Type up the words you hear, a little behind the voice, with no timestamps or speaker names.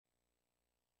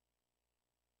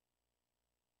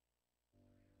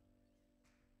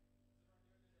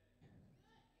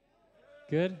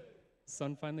Good?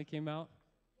 Sun finally came out.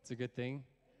 It's a good thing.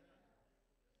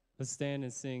 Let's stand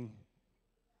and sing.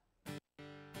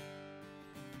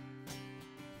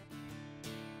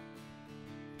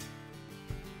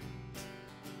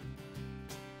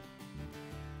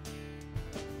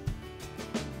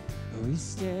 We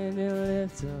stand and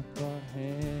lift up our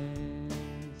hands,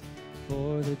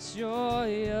 for the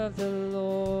joy of the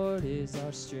Lord is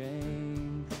our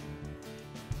strength.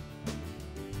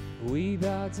 We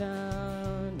bow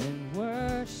down and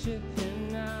worship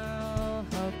Him now.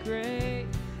 How great,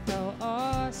 how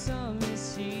awesome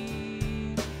is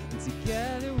He, and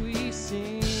together we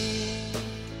sing.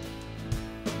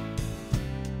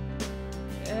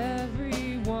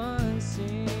 Everyone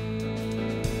sing.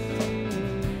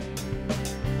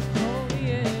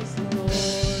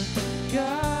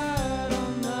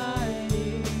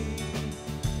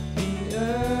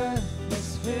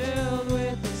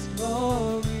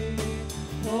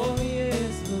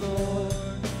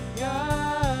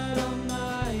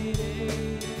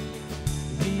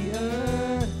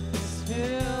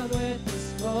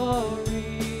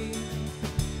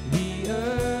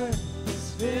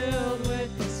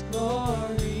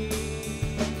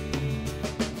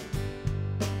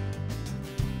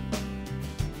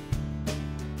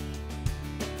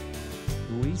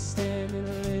 We stand and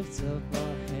lift up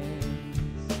our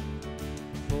hands,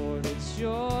 for the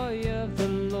joy of the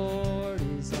Lord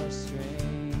is our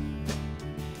strength.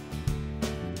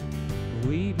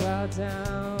 We bow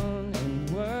down and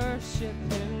worship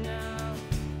Him now.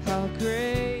 How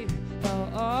great, how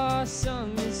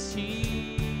awesome is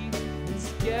He, and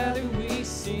together we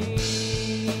sing.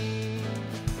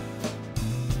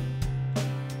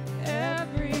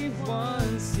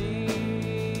 Everyone sing.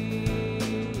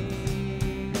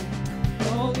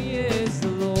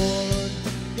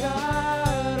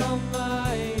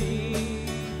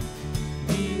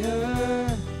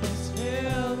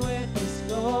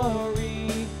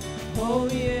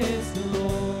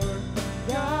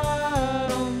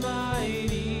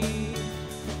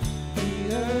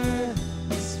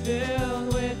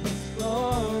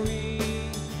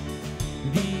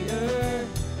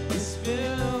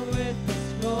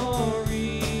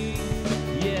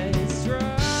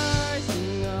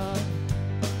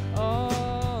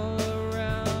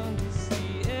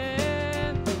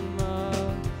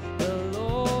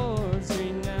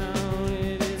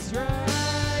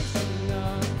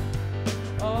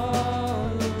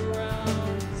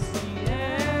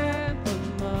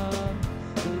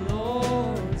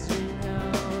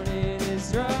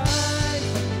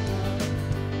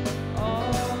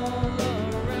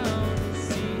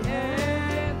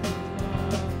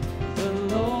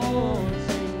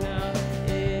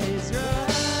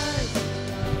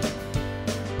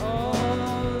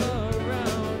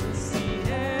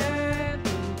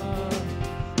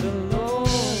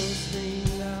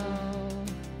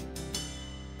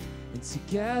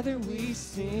 Together we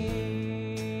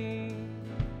sing.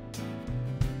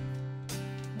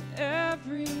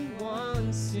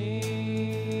 Everyone sing.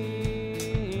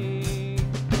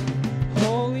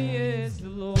 Holy is the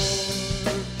Lord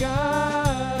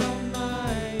God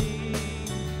Almighty.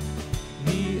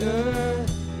 The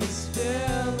earth is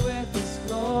filled with His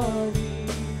glory.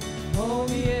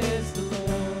 Holy is the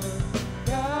Lord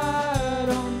God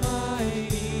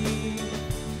Almighty.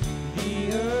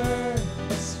 The earth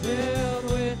is filled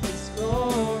with His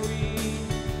glory.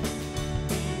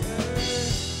 The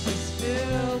earth is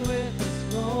filled with His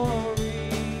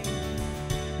glory.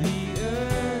 The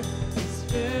earth is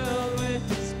filled with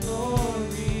His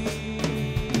glory.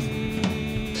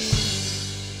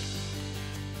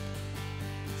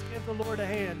 Let's give the Lord a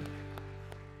hand.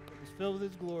 He's filled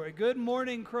with His glory. Good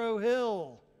morning, Crow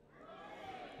Hill.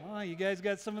 Oh, you guys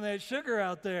got some of that sugar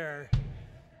out there.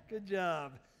 Good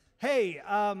job. Hey,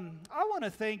 I want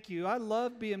to thank you. I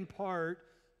love being part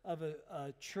of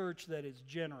a church that is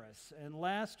generous. And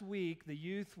last week, the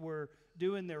youth were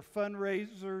doing their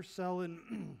fundraiser,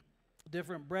 selling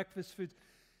different breakfast foods.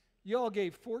 You all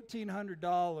gave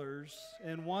 $1,400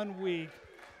 in 1 week,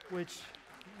 which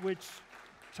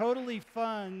totally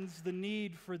funds the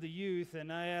need for the youth.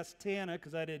 And I asked Tana,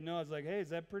 because I didn't know, I was like, hey, is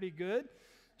that pretty good?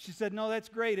 She said, no, that's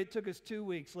great. It took us 2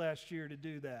 weeks last year to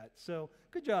do that. So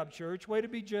good job, church. Way to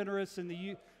be generous. And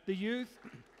the youth,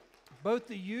 both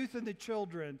the youth and the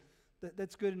children,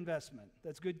 that's good investment.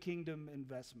 That's good kingdom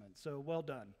investment. So well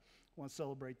done. I want to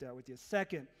celebrate that with you.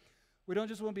 Second, we don't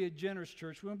just want to be a generous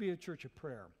church. We want to be a church of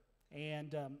prayer.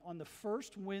 And on the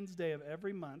first Wednesday of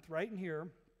every month, right in here,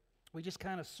 we just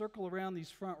kind of circle around these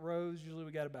front rows. Usually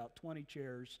we got about 20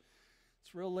 chairs.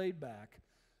 It's real laid back.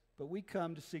 But we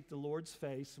come to seek the Lord's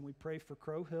face, and we pray for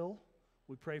Crow Hill.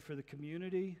 We pray for the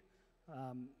community.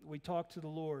 We talk to the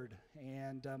Lord.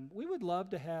 And we would love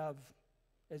to have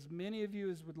as many of you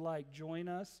as would like join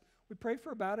us. We pray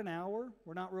for about an hour.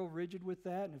 We're not real rigid with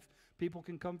that. And if people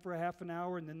can come for a half an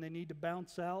hour and then they need to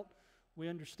bounce out, we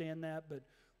understand that. But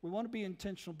we want to be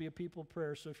intentional, be a people of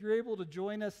prayer. So if you're able to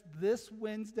join us this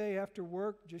Wednesday after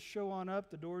work, just show on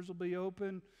up. The doors will be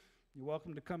open. You're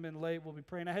welcome to come in late. We'll be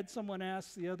praying. I had someone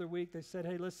ask the other week, they said,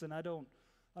 hey, listen, I don't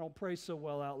pray so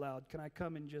well out loud. Can I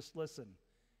come and just listen?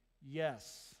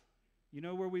 Yes. You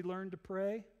know where we learn to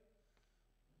pray?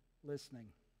 Listening.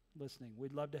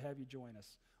 We'd love to have you join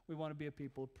us. We want to be a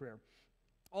people of prayer.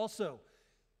 Also,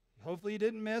 hopefully you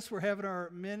didn't miss, we're having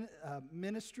our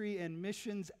Ministry and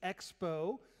Missions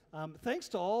Expo. Thanks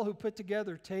to all who put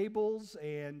together tables,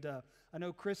 and I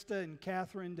know Krista and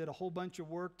Catherine did a whole bunch of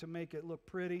work to make it look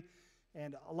pretty,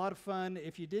 and a lot of fun.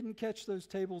 If you didn't catch those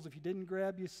tables, if you didn't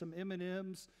grab you some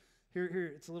M&Ms,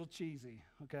 here, it's a little cheesy,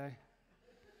 okay?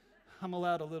 I'm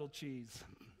allowed a little cheese.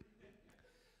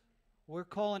 We're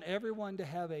calling everyone to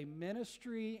have a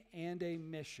ministry and a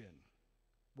mission.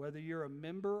 Whether you're a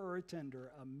member or a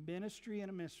tender, a ministry and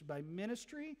a ministry. By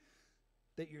ministry,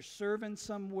 that you're serving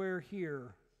somewhere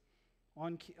here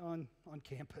on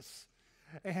campus.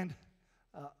 And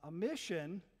a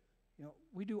mission,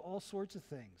 we do all sorts of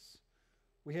things.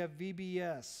 We have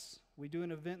VBS. We do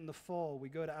an event in the fall. We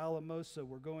go to Alamosa.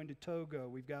 We're going to Togo.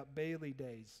 We've got Bailey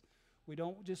Days. We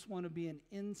don't just want to be an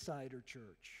insider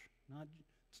church.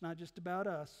 It's not just about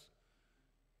us.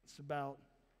 It's about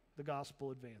the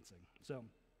gospel advancing. So,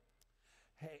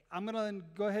 hey, I'm going to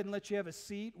go ahead and let you have a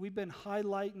seat. We've been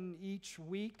highlighting each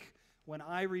week. When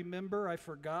I remember, I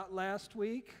forgot last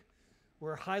week.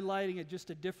 We're highlighting just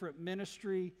a different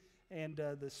ministry. And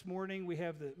this morning we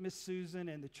have the Miss Susan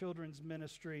and the children's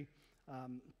ministry.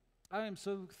 I am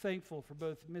so thankful for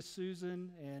both Miss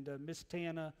Susan and Miss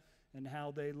Tana and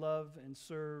how they love and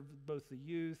serve both the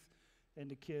youth and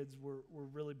the kids. We're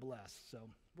really blessed. So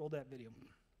roll that video.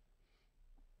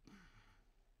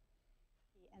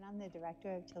 And I'm the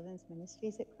director of children's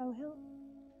ministries at Crow Hill.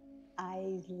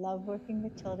 I love working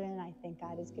with children. I think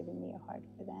God has given me a heart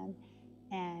for them.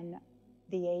 And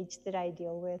the age that I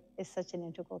deal with is such an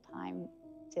integral time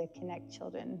to connect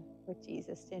children with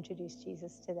Jesus, to introduce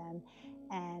Jesus to them.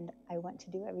 And I want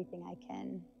to do everything I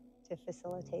can to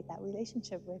facilitate that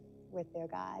relationship with their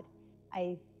God.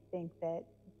 I think that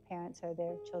parents are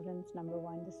their children's number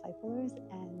one disciplers,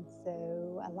 and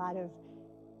so a lot of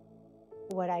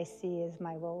what I see as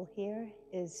my role here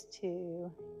is to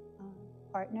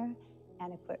partner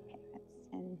and equip parents.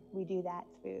 And we do that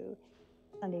through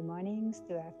Sunday mornings,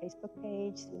 through our Facebook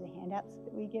page, through the handouts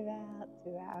that we give out,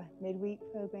 through our midweek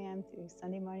program, through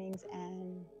Sunday mornings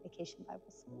and Vacation Bible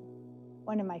School.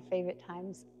 One of my favorite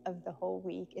times of the whole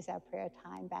week is our prayer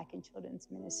time back in children's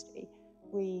ministry.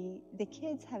 The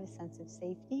kids have a sense of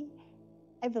safety.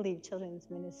 I believe children's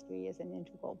ministry is an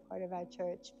integral part of our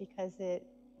church because it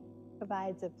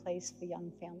provides a place for young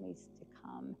families to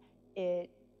come. It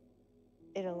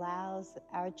allows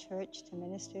our church to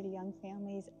minister to young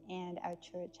families, and our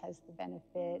church has the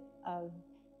benefit of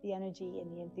the energy and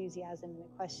the enthusiasm and the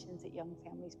questions that young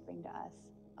families bring to us.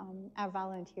 Our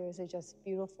volunteers are just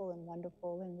beautiful and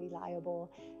wonderful and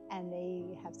reliable, and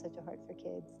they have such a heart for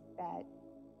kids that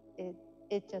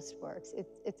it just works.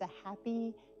 It's a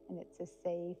happy and it's a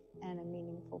safe and a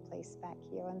meaningful place back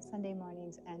here on Sunday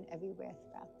mornings and everywhere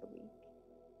throughout the week.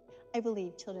 I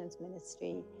believe children's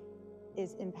ministry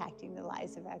is impacting the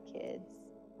lives of our kids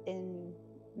in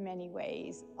many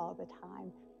ways all the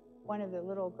time. One of the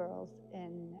little girls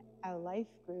in our life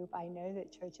group, I know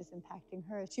that church is impacting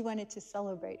her. She wanted to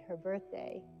celebrate her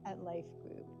birthday at life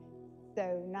group.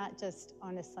 So not just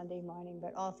on a Sunday morning,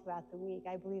 but all throughout the week.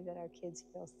 I believe that our kids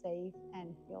feel safe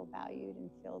and feel valued and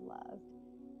feel loved.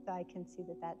 So I can see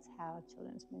that that's how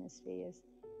children's ministry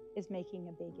is making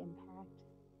a big impact.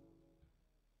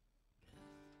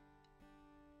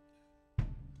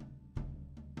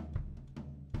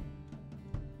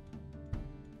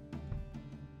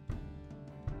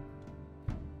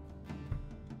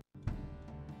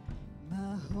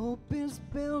 My hope is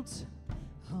built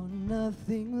on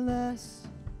nothing less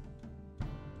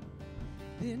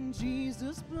than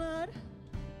Jesus' blood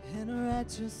and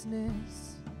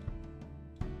righteousness.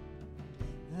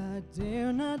 I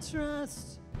dare not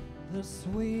trust the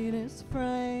sweetest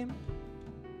frame,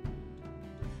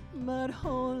 but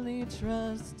wholly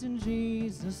trust in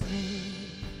Jesus'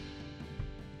 name.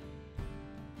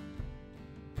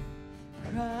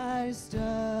 Christ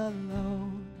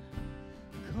alone,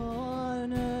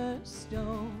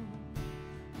 cornerstone,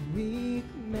 weak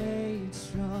made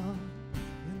strong,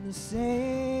 and the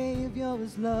Savior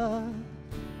was love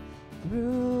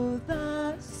through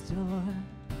the storm.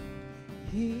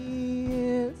 He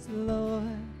is Lord,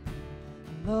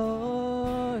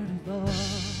 Lord of all.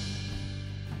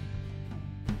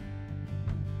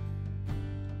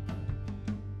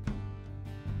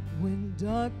 When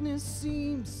darkness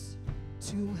seems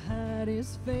to hide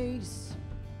his face,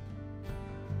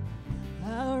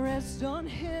 I'll rest on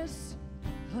his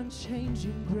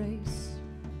unchanging grace.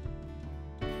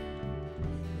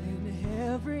 In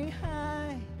every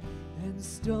high and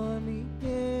stormy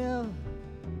gale,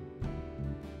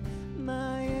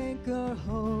 my anchor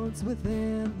holds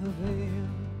within the veil.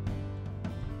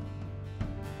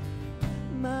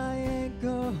 My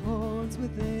anchor holds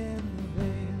within the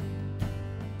veil.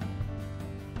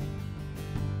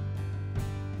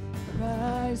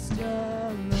 Christ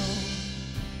alone,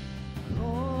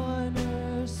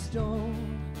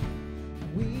 cornerstone,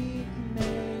 weak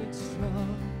made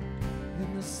strong,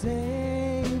 in the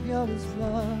Savior's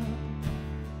love,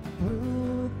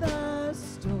 through the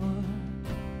storm.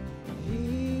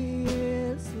 He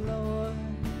is Lord,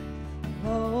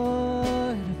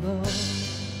 Lord of all.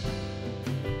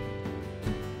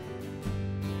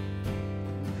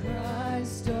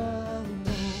 Christ alone,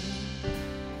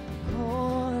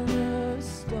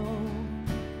 cornerstone,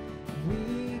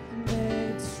 weak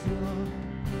made strong,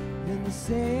 in the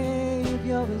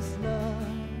Savior's love,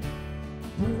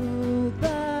 through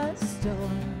the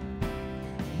storm.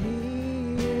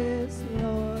 He is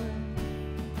Lord,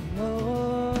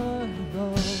 Lord of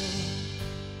all.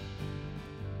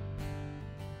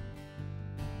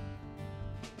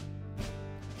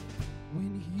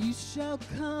 When he shall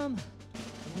come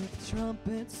with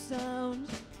trumpet sound,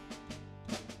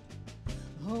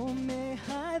 oh, may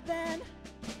I then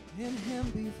in him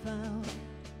be found,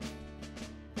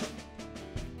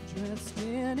 dressed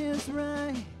in his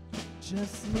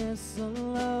righteousness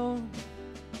alone,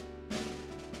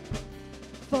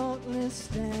 faultless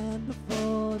stand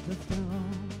before the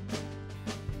throne.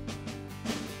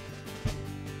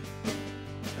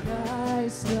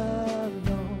 Christ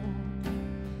alone,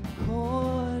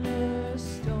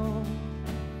 cornerstone,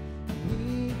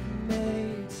 weak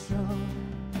made strong,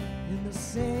 in the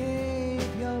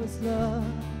Savior's love,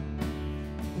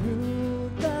 through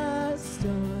the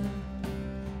storm.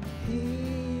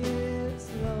 He is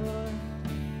Lord,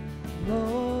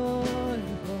 Lord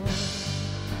of all.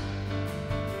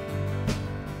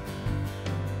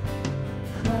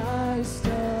 Christ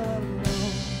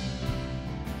alone,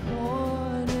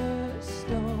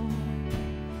 cornerstone,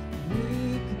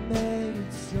 weak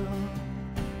made strong,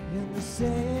 in the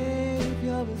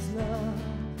Savior's love,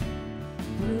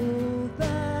 through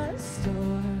the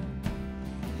storm.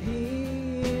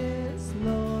 He is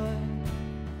Lord,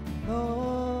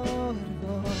 Lord of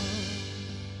all.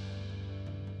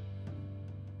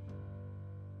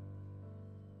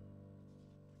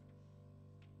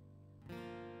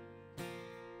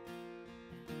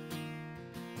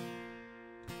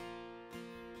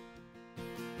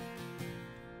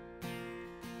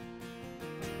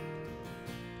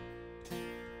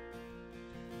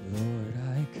 Lord,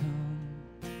 I come,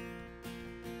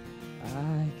 I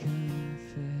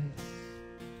confess,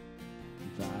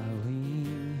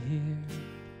 bowing here,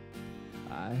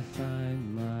 I find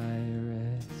my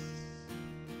rest.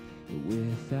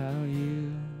 Without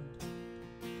you,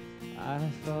 I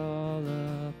fall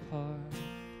apart.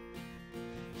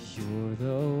 You're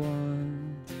the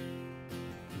one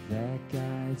that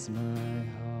guides my heart.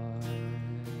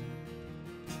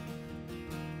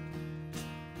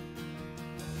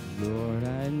 Lord,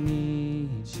 I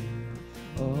need you.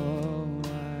 Oh, I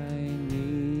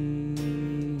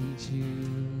need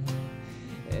you.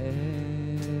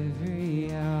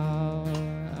 Every hour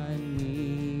I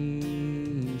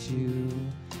need you.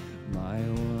 My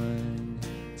one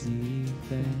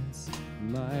defense,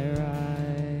 my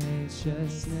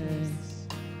righteousness.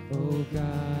 Oh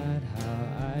God, how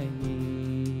I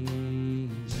need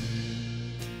you.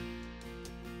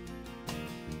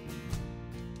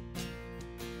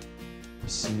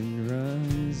 Sin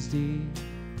runs deep,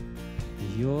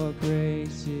 your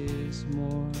grace is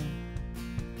more.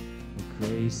 Where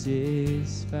grace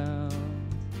is found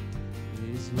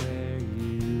is where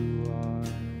you are.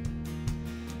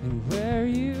 And where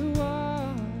you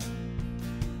are,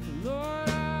 Lord,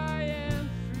 I am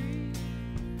free.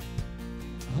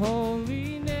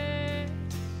 Holiness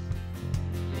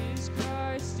is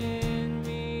Christ in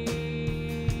me.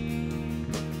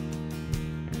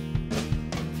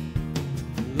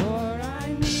 Lord,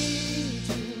 I need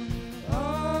you.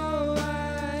 Oh,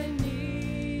 I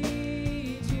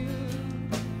need you.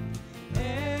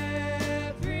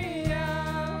 Every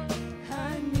hour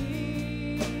I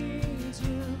need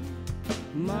you.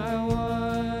 My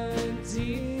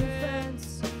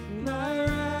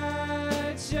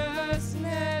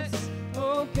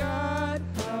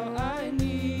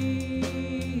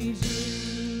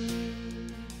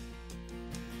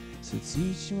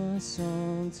teach my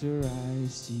song to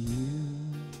rise to you.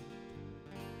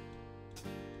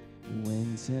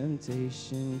 When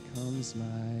temptation comes my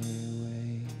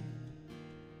way,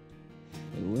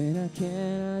 and when I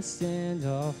cannot stand,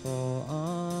 I'll fall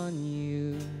on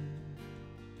you.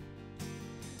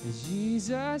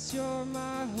 Jesus, you're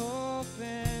my hope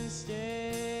and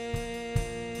stay.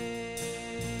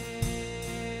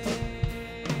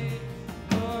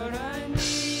 Lord, I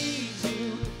need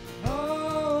you.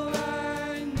 Oh,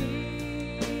 I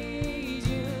need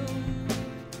you.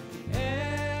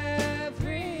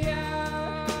 Every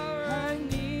hour I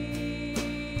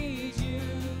need you.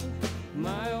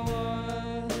 My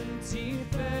one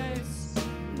defense,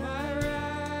 my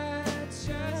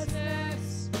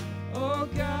righteousness. Oh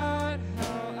God,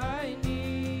 how I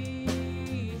need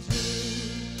you.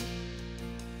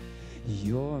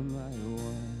 You're my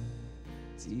one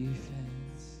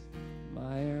defense,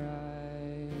 my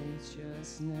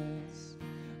righteousness.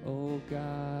 Oh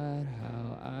God,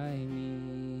 how I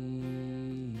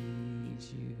need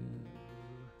you.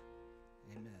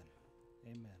 Amen.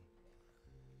 Amen.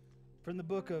 From the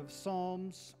book of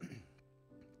Psalms,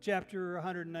 chapter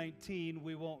 119,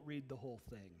 we won't read the whole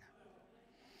thing.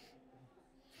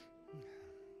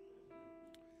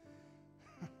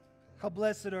 How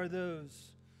blessed are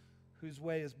those whose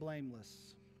way is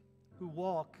blameless, who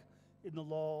walk in the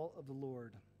law of the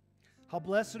Lord. How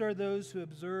blessed are those who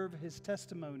observe his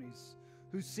testimonies,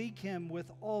 who seek him with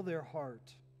all their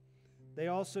heart. They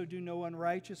also do no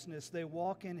unrighteousness, they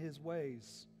walk in his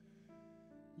ways.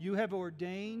 You have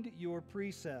ordained your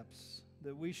precepts,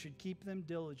 that we should keep them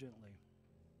diligently.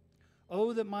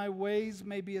 Oh, that my ways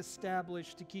may be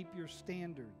established to keep your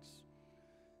standards.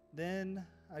 Then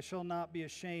I shall not be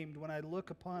ashamed. When I look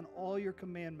upon all your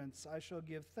commandments, I shall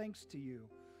give thanks to you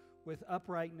with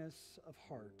uprightness of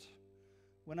heart.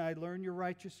 When I learn your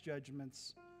righteous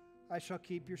judgments, I shall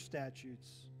keep your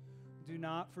statutes. Do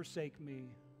not forsake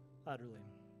me utterly.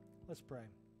 Let's pray.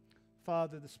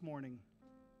 Father, this morning,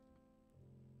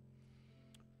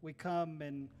 we come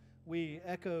and we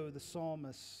echo the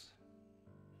psalmist.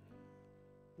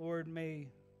 Lord, may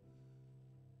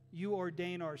you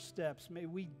ordain our steps. May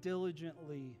we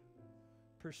diligently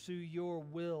pursue your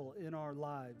will in our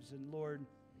lives. And Lord,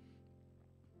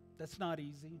 that's not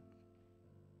easy.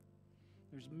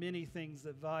 There's many things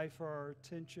that vie for our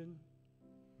attention.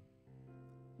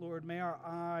 Lord, may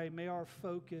our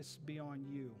focus be on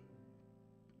you.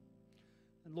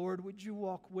 And Lord, would you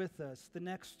walk with us the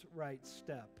next right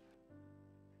step?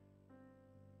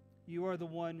 You are the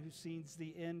one who sees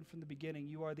the end from the beginning.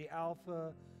 You are the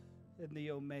Alpha and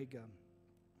the Omega.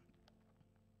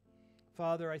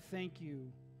 Father, I thank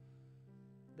you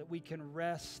that we can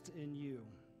rest in you.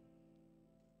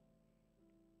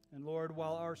 And Lord,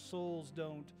 while our souls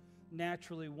don't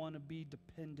naturally want to be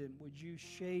dependent, would you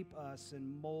shape us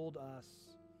and mold us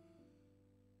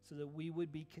so that we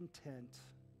would be content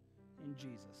in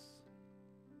Jesus.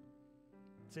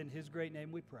 It's in his great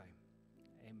name we pray.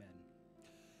 Amen.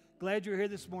 Glad you're here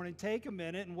this morning. Take a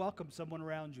minute and welcome someone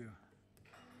around you.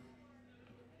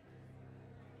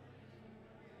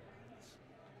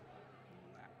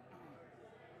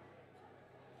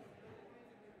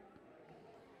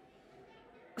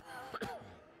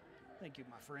 Thank you,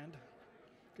 my friend.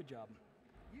 Good job.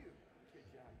 You.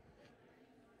 Good job.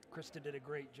 Krista did a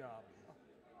great job.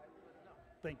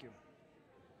 Thank you.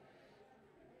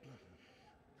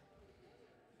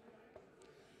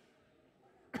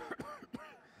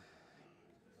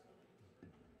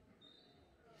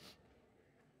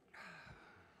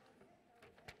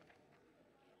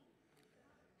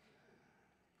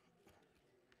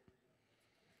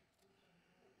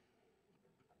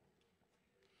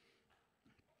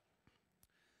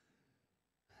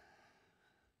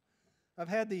 I've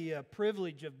had the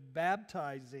privilege of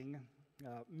baptizing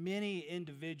many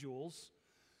individuals.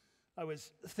 I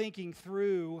was thinking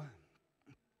through,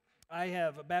 I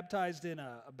have baptized in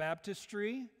a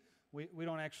baptistry. We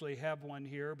don't actually have one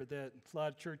here, but a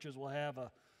lot of churches will have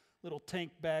a little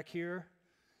tank back here.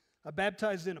 I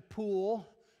baptized in a pool.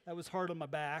 That was hard on my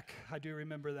back. I do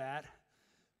remember that.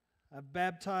 I've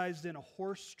baptized in a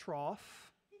horse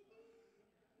trough.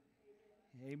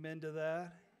 Amen to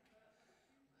that.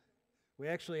 We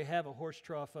actually have a horse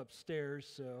trough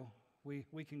upstairs, so we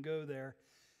can go there.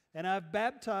 And I've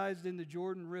baptized in the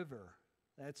Jordan River.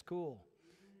 That's cool.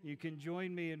 You can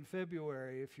join me in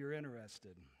February if you're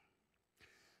interested.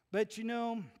 But you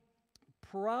know,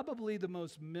 probably the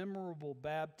most memorable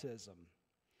baptism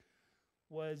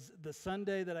was the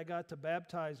Sunday that I got to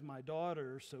baptize my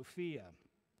daughter, Sophia.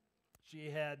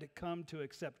 She had come to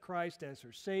accept Christ as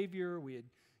her Savior. We had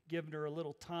given her a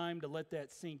little time to let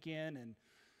that sink in, and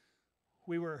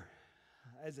we were,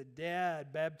 as a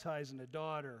dad, baptizing a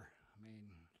daughter.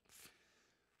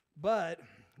 But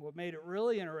what made it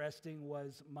really interesting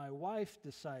was my wife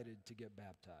decided to get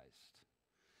baptized.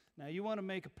 Now, you want to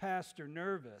make a pastor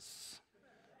nervous.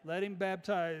 Let him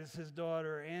baptize his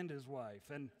daughter and his wife.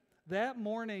 And that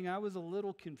morning, I was a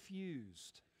little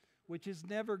confused, which is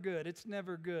never good. It's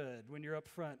never good when you're up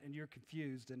front and you're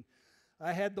confused. And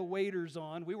I had the waders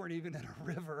on. We weren't even in a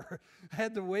river. I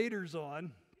had the waders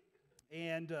on.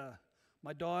 And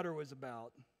my daughter was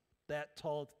about that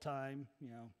tall at the time,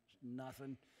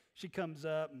 nothing. She comes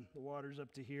up, and the water's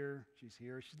up to here. She's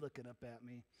here. She's looking up at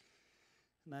me.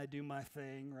 And I do my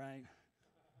thing, right?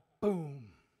 Boom.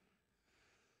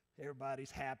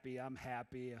 Everybody's happy. I'm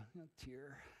happy. A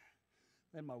tear.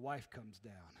 Then my wife comes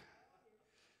down.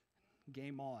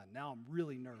 Game on. Now I'm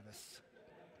really nervous.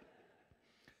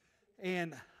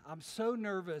 And I'm so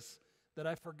nervous that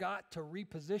I forgot to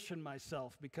reposition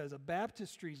myself because a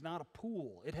baptistry is not a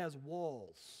pool. It has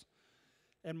walls.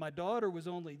 And my daughter was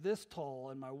only this tall,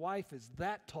 and my wife is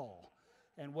that tall.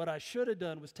 And what I should have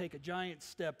done was take a giant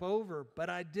step over, but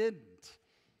I didn't.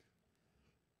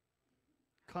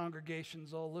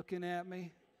 Congregation's all looking at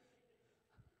me.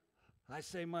 I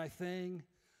say my thing.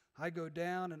 I go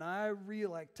down, and I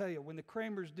really, tell you, when the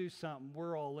Kramers do something,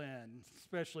 we're all in,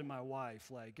 especially my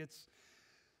wife.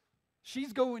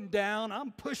 She's going down,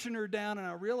 I'm pushing her down, and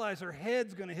I realize her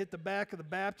head's going to hit the back of the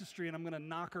baptistry, and I'm going to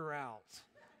knock her out,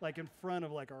 in front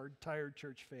of our entire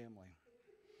church family.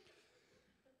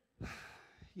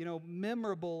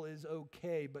 Memorable is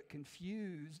okay, but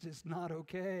confused is not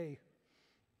okay.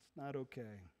 It's not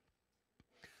okay.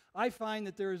 I find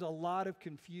that there is a lot of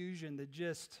confusion that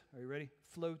just, are you ready,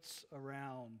 floats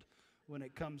around when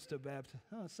it comes to baptism.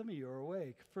 Oh, some of you are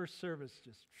awake. First service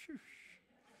just, shoosh.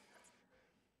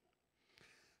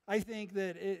 I think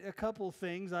that a couple of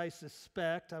things I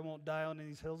suspect, I won't die on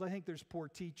these hills, I think there's poor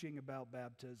teaching about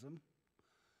baptism.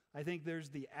 I think there's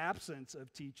the absence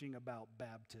of teaching about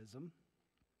baptism.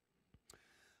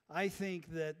 I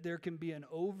think that there can be an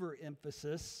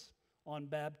overemphasis on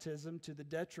baptism to the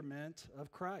detriment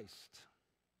of Christ.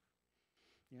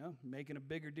 Making a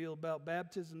bigger deal about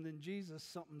baptism than Jesus,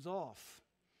 something's off.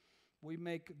 We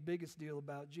make the biggest deal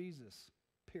about Jesus,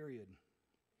 period.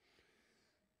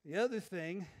 The other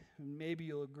thing, and maybe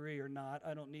you'll agree or not,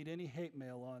 I don't need any hate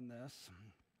mail on this.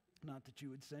 Not that you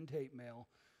would send hate mail,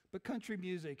 but country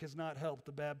music has not helped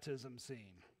the baptism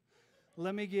scene.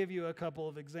 Let me give you a couple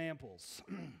of examples.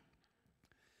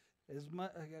 As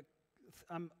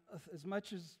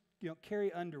much as,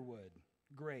 Carrie Underwood,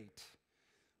 great.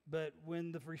 But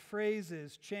when the phrase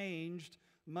is changed,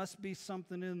 must be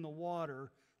something in the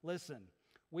water. Listen,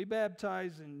 we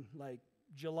baptize in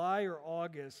July or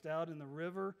August out in the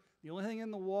river. The only thing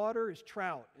in the water is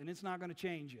trout, and it's not going to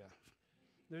change you.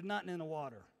 There's nothing in the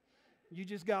water. You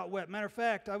just got wet. Matter of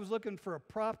fact, I was looking for a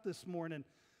prop this morning.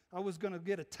 I was going to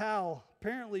get a towel.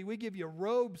 Apparently, we give you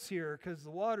robes here because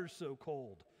the water's so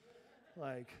cold.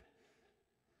 If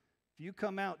you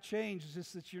come out changed, it's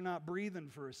just that you're not breathing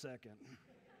for a second.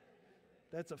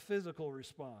 That's a physical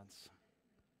response.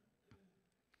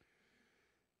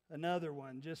 Another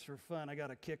one, just for fun, I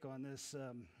got a kick on this.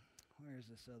 Where's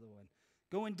this other one?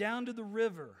 Going down to the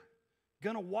river,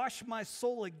 gonna wash my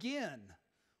soul again.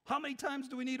 How many times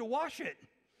do we need to wash it?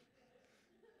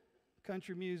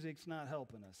 Country music's not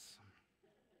helping us.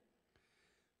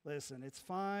 Listen, it's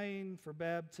fine for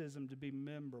baptism to be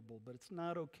memorable, but it's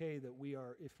not okay that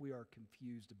if we are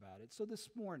confused about it. So this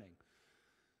morning,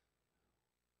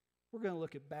 we're going to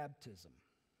look at baptism.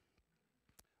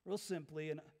 Real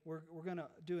simply, and we're going to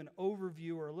do an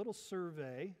overview or a little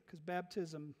survey, because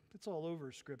baptism, it's all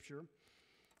over Scripture.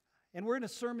 And we're in a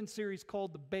sermon series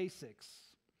called The Basics.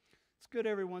 It's good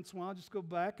every once in a while just go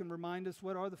back and remind us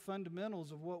what are the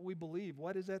fundamentals of what we believe.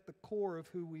 What is at the core of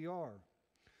who we are?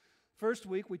 First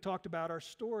week, we talked about our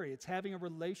story. It's having a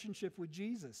relationship with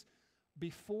Jesus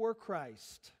before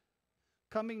Christ,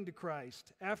 coming to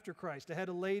Christ, after Christ. I had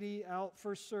a lady out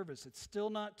first service. It's still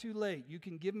not too late. You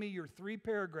can give me your 3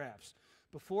 paragraphs.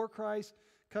 Before Christ,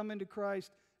 coming to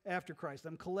Christ, after Christ.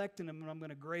 I'm collecting them, and I'm going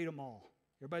to grade them all.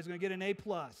 Everybody's going to get an A+.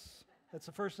 That's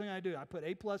the first thing I do. I put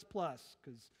A++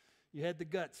 because you had the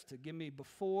guts to give me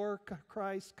before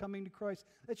Christ, coming to Christ.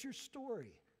 That's your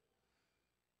story.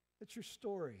 That's your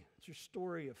story. It's your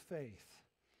story of faith.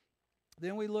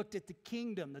 Then we looked at the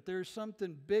kingdom, that there's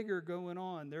something bigger going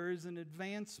on. There is an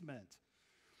advancement.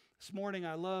 This morning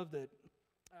I love that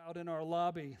out in our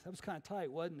lobby, that was kind of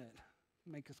tight, wasn't it?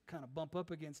 Make us kind of bump up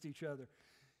against each other.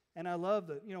 And I love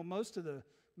that, most of the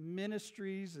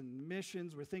ministries and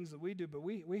missions were things that we do, but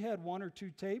we had 1 or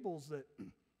 2 tables that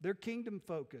they're kingdom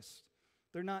focused.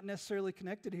 They're not necessarily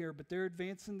connected here, but they're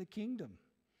advancing the kingdom.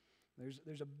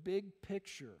 There's a big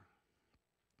picture.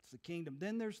 It's the kingdom.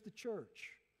 Then there's the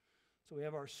church. So we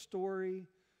have our story,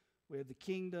 we have the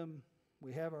kingdom,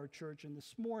 we have our church. And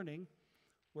this morning,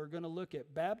 we're going to look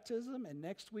at baptism, and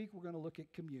next week we're going to look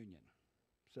at communion.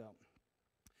 So I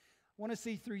want to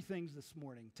see three things this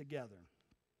morning together.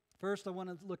 First, I want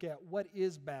to look at what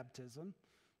is baptism.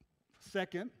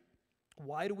 Second,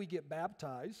 why do we get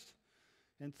baptized?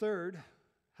 And third,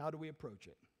 how do we approach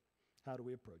it? How do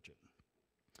we approach it?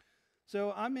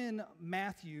 So I'm in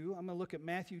Matthew. I'm going to look at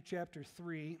Matthew chapter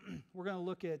 3. We're going to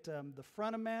look at the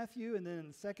front of Matthew, and then in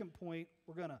the second point,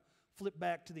 we're going to flip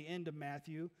back to the end of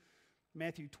Matthew,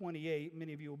 Matthew 28.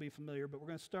 Many of you will be familiar, but we're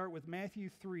going to start with Matthew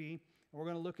 3, and we're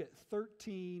going to look at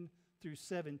 13 through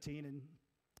 17. And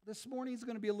this morning is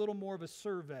going to be a little more of a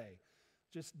survey,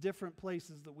 just different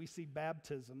places that we see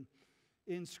baptism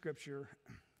in Scripture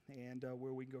and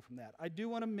where we can go from that. I do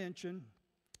want to mention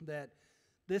that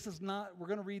this is not, we're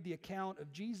going to read the account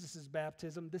of Jesus'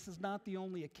 baptism. This is not the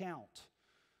only account.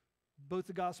 Both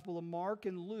the Gospel of Mark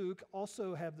and Luke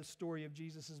also have the story of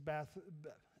Jesus' his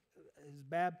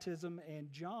baptism,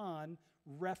 and John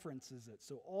references it.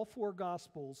 So all four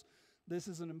Gospels, this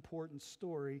is an important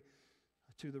story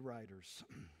to the writers.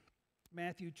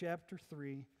 Matthew chapter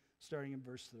 3, starting in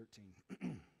verse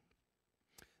 13.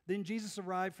 Then Jesus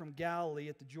arrived from Galilee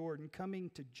at the Jordan,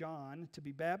 coming to John to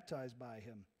be baptized by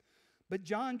him. But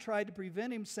John tried to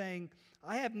prevent him, saying,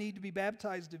 I have need to be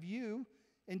baptized of you,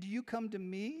 and do you come to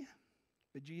me?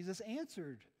 But Jesus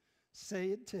answered,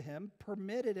 said to him,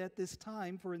 permit it at this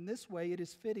time, for in this way it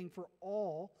is fitting for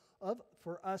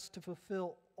us to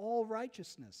fulfill all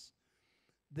righteousness.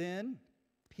 Then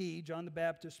he, John the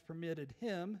Baptist, permitted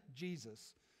him,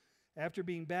 Jesus. After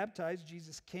being baptized,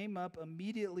 Jesus came up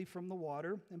immediately from the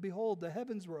water, and behold, the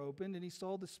heavens were opened, and he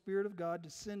saw the Spirit of God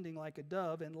descending like a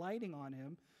dove and lighting on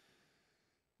him.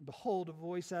 And behold, a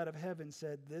voice out of heaven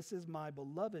said, this is my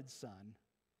beloved Son,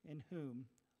 in whom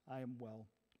I am well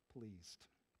pleased.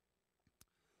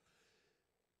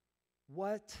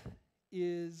 What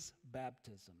is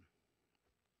baptism?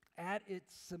 At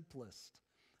its simplest,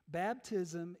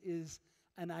 baptism is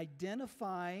an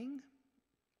identifying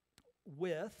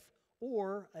with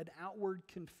or an outward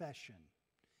confession.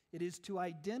 It is to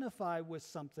identify with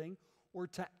something or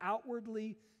to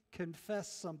outwardly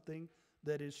confess something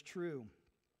that is true.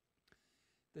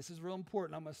 This is real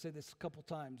important. I'm going to say this a couple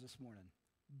times this morning.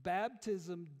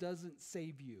 Baptism doesn't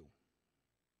save you.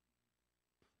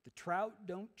 The trout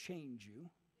don't change you.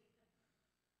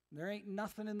 There ain't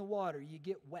nothing in the water. You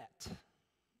get wet.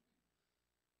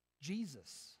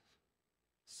 Jesus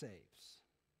saves.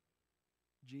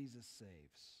 Jesus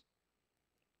saves.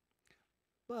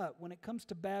 But when it comes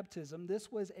to baptism,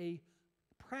 this was a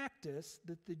practice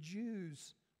that the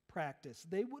Jews practiced.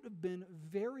 They would have been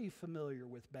very familiar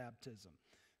with baptism.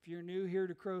 If you're new here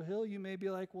to Crow Hill, you may be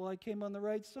like, well, I came on the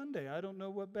right Sunday. I don't know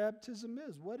what baptism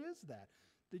is. What is that?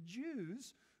 The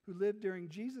Jews who lived during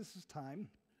Jesus' time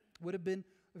would have been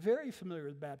very familiar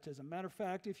with baptism. Matter of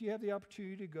fact, if you have the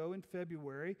opportunity to go in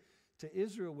February to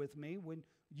Israel with me, when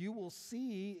you will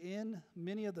see in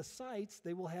many of the sites,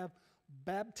 they will have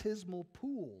baptismal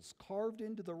pools carved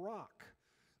into the rock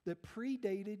that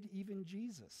predated even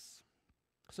Jesus.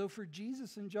 So for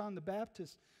Jesus and John the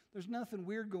Baptist, there's nothing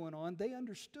weird going on. They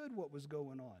understood what was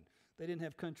going on. They didn't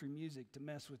have country music to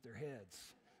mess with their heads.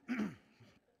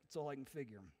 That's all I can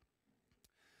figure.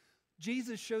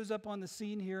 Jesus shows up on the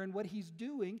scene here, and what he's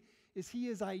doing is he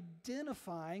is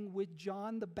identifying with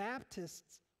John the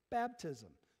Baptist's baptism.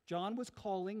 John was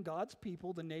calling God's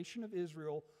people, the nation of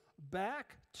Israel,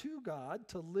 back to God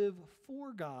to live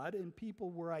for God, and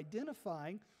people were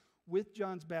identifying with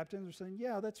John's baptism. They're saying,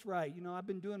 yeah, that's right. You know, I've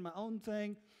been doing my own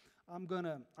thing. I'm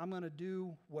gonna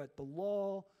do what the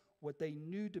law, what they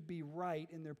knew to be right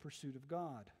in their pursuit of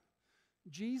God.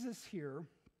 Jesus here,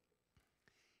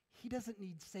 he doesn't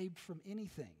need saved from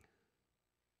anything,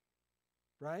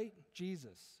 right?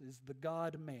 Jesus is the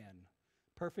God-man,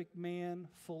 perfect man,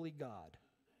 fully God.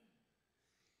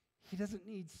 He doesn't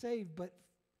need saved, but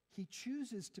he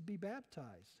chooses to be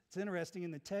baptized. It's interesting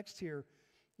in the text here,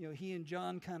 you know, he and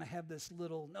John kind of have this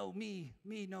little, no, me,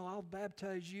 no, I'll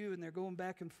baptize you, and they're going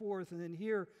back and forth. And then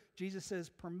here, Jesus says,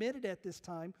 permit it at this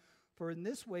time, for in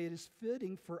this way it is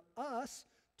fitting for us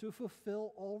to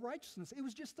fulfill all righteousness. It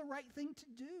was just the right thing to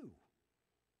do.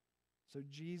 So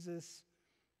Jesus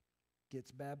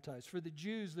gets baptized. For the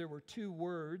Jews, there were two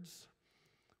words.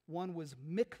 One was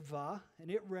mikvah,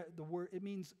 and it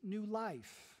means new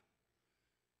life.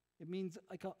 It means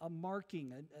like a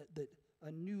marking,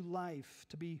 a new life,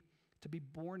 to be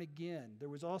born again. There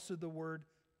was also the word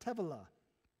tevilah.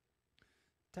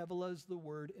 Tevilah is the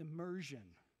word immersion.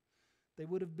 They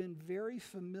would have been very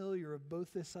familiar of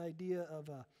both this idea of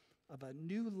a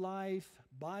new life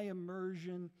by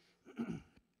immersion.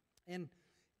 And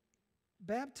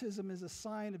baptism is a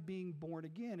sign of being born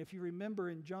again. If you remember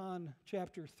in John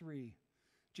chapter 3,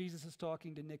 Jesus is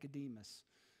talking to Nicodemus.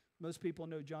 Most people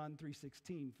know John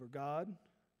 3:16. For God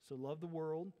so loved the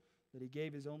world that he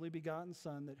gave his only begotten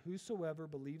Son, that whosoever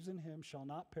believes in him shall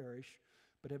not perish,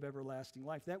 but have everlasting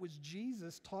life. That was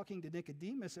Jesus talking to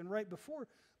Nicodemus, and right before,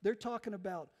 they're talking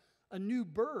about a new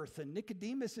birth, and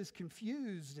Nicodemus is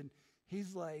confused, and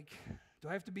he's like, do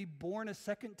I have to be born a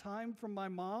second time from my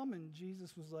mom? And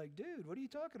Jesus was like, dude, what are you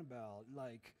talking about?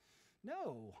 Like,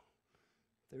 no.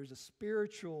 There's a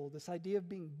spiritual, this idea of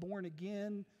being born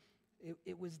again,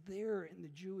 it was there in the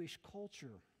Jewish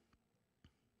culture.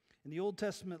 In the Old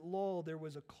Testament law, there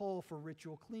was a call for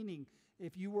ritual cleaning.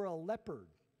 If you were a leopard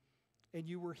and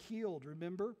you were healed,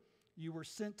 remember, you were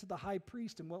sent to the high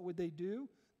priest, and what would they do?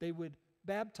 They would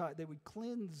baptize, they would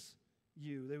cleanse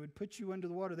you. They would put you under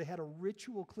the water. They had a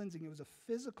ritual cleansing. It was a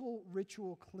physical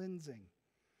ritual cleansing.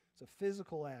 It's a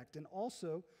physical act. And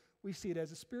also, we see it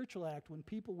as a spiritual act. When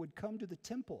people would come to the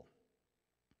temple,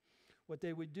 what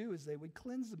they would do is they would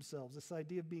cleanse themselves. This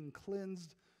idea of being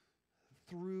cleansed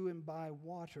through and by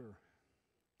water.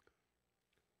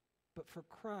 But for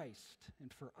Christ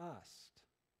and for us,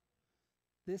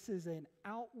 this is an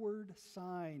outward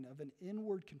sign of an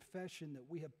inward confession that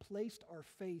we have placed our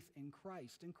faith in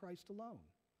Christ alone.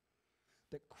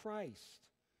 That Christ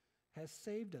has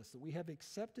saved us, that we have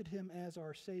accepted him as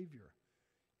our Savior,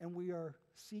 and we are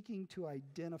seeking to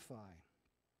identify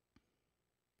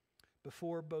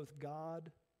before both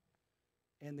God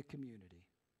and the community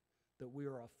that we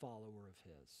are a follower of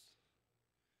his.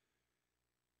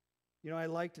 You know, I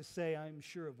like to say I'm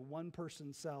sure of one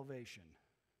person's salvation.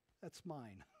 That's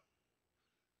mine.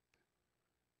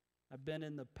 I've been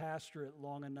in the pastorate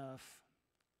long enough.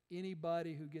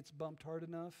 Anybody who gets bumped hard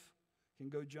enough can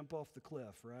go jump off the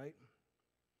cliff, right?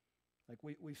 Like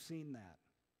we've seen that.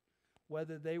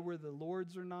 Whether they were the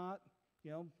Lord's or not,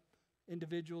 you know,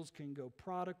 individuals can go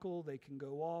prodigal, they can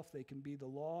go off, they can be the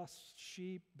lost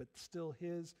sheep, but still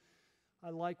his. I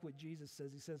like what Jesus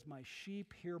says. He says, my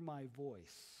sheep hear my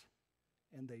voice,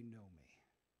 and they know me.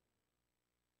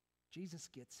 Jesus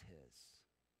gets his.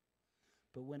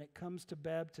 But when it comes to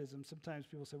baptism, sometimes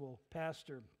people say, well,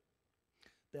 Pastor,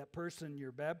 that person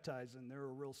you're baptizing, they're a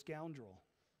real scoundrel.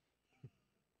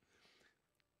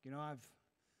 You know, I've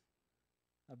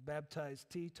baptized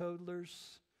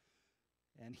teetotalers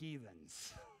and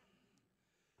heathens.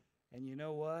 And you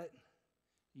know what?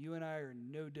 You and I are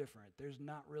no different. There's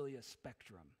not really a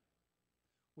spectrum.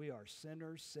 We are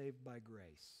sinners saved by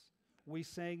grace. We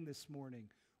sang this morning,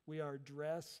 we are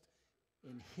dressed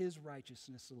in his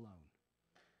righteousness alone,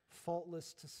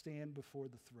 faultless to stand before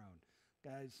the throne.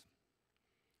 Guys,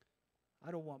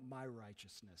 I don't want my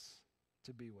righteousness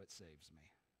to be what saves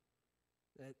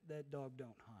me. That dog don't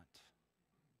hunt.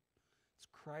 It's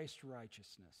Christ's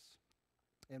righteousness.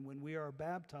 And when we are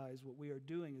baptized, what we are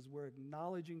doing is we're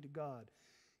acknowledging to God.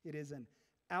 It is an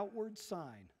outward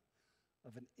sign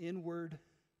of an inward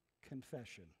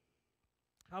confession.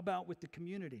 How about with the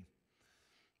community?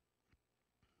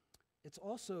 It's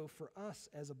also for us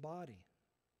as a body.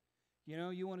 You know,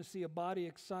 you want to see a body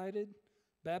excited?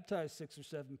 Baptize 6 or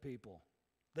 7 people.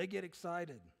 They get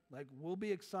excited. Like we'll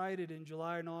be excited in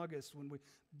July and August when we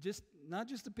not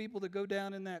just the people that go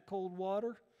down in that cold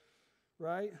water,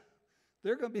 right?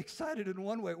 They're going to be excited in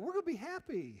one way. We're going to be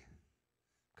happy.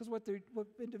 Because what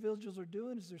individuals are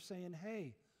doing is they're saying,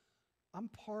 hey, I'm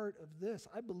part of this.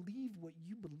 I believe what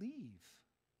you believe.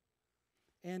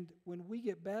 And when we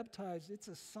get baptized, it's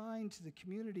a sign to the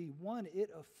community. One,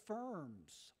 it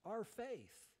affirms our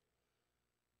faith.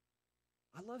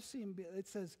 I love seeing it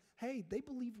says, hey, they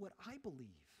believe what I believe.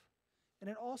 And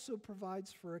it also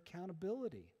provides for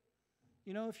accountability.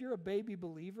 You know, if you're a baby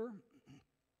believer,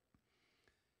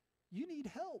 you need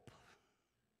help.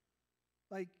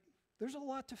 Like, there's a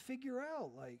lot to figure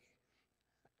out.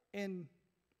 And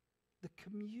the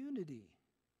community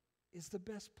is the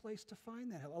best place to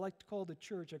find that help. I like to call the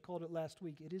church, I called it last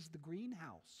week, it is the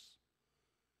greenhouse.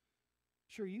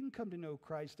 Sure, you can come to know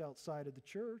Christ outside of the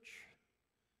church.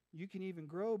 You can even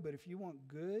grow, but if you want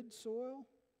good soil,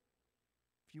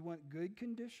 if you want good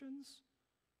conditions,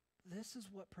 this is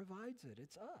what provides it.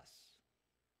 It's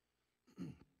us.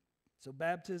 So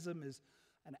baptism is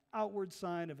an outward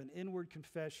sign of an inward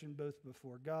confession both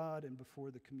before God and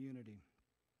before the community.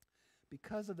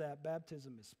 Because of that,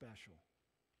 baptism is special.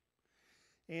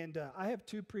 And I have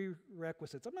 2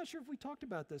 prerequisites. I'm not sure if we talked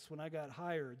about this when I got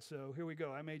hired, so here we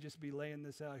go. I may just be laying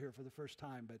this out here for the first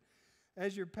time, but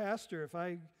as your pastor, if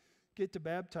I get to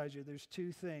baptize you, there's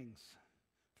two things.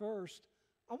 First,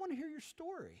 I want to hear your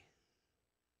story.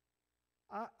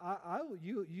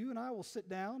 You and I will sit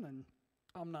down, and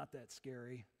I'm not that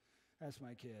scary. That's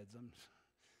my kids.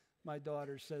 My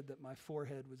daughter said that my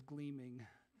forehead was gleaming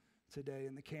today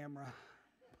in the camera.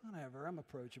 Whatever, I'm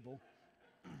approachable.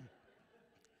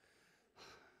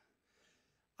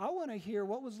 I want to hear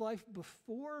what was life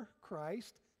before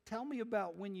Christ. Tell me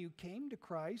about when you came to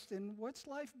Christ and what's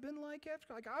life been like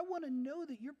after. Like, I want to know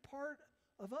that you're part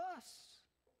of us.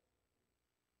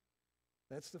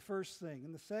 That's the first thing.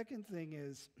 And the second thing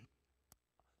is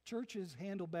churches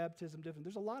handle baptism different.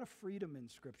 There's a lot of freedom in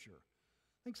Scripture.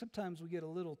 I think sometimes we get a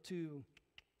little too,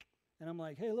 and I'm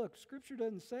like, hey, look, Scripture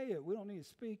doesn't say it. We don't need to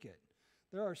speak it.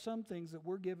 There are some things that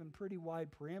we're given pretty wide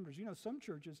parameters. You know, some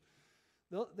churches,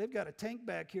 they've got a tank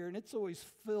back here, and it's always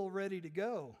full ready to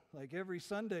go. Like every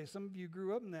Sunday, some of you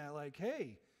grew up in that, like,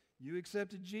 hey, you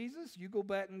accepted Jesus, you go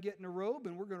back and get in a robe,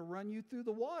 and we're going to run you through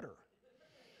the water.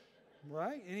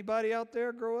 Right? Anybody out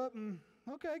there grow up and,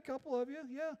 okay, a couple of you,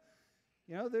 yeah.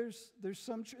 You know, there's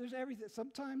everything.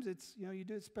 Sometimes it's, you know, you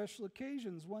do it special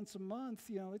occasions once a month.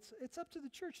 You know, it's up to the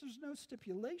church. There's no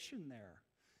stipulation there.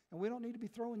 And we don't need to be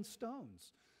throwing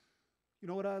stones. You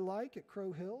know what I like at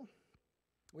Crow Hill?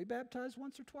 We baptize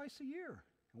once or twice a year.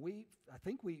 And I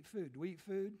think we eat food. Do we eat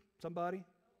food? Somebody?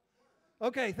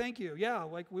 Okay, thank you. Yeah,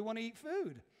 like we want to eat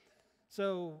food.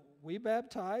 So we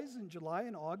baptize in July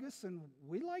and August, and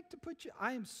we like to put you,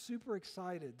 I am super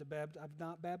excited to baptize. I've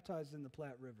not baptized in the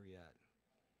Platte River yet.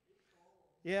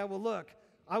 Yeah, well, look,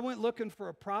 I went looking for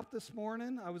a prop this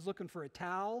morning. I was looking for a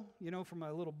towel, you know, for my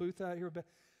little booth out here. But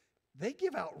they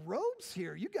give out robes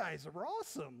here. You guys are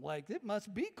awesome. Like, it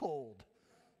must be cold.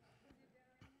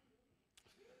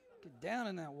 Get down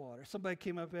in that water. Somebody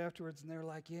came up afterwards, and they're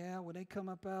like, yeah, when they come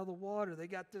up out of the water, they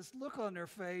got this look on their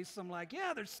face. I'm like,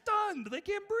 yeah, they're stunned. They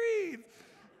can't breathe.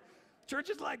 Church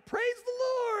is like, praise the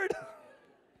Lord.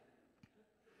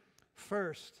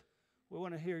 First, we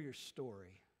want to hear your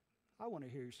story. I want to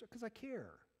hear your story because I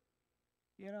care.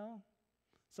 You know?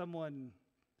 Someone,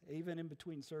 even in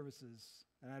between services,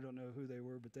 and I don't know who they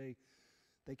were, but they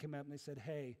came up and they said,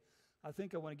 hey, I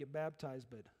think I want to get baptized,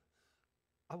 but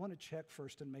I want to check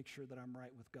first and make sure that I'm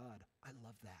right with God. I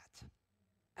love that.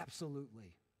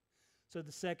 Absolutely. So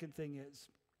the second thing is,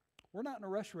 we're not in a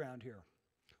rush around here.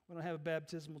 We don't have a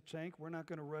baptismal tank. We're not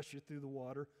going to rush you through the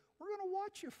water. We're going to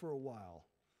watch you for a while.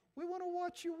 We want to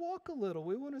watch you walk a little.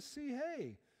 We want to see,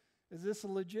 hey, is this a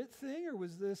legit thing, or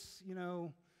was this, you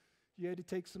know, you had to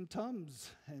take some Tums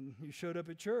and you showed up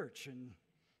at church and,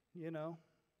 you know.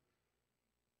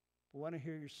 We want to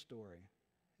hear your story.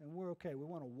 And we're okay. We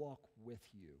want to walk with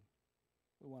you.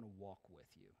 We want to walk with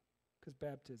you because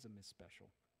baptism is special.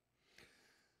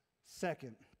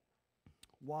 Second,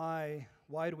 why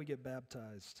do we get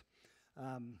baptized?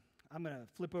 I'm going to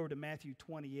flip over to Matthew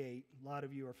 28. A lot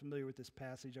of you are familiar with this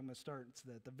passage. I'm going to start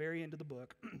at the very end of the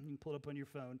book. You can pull it up on your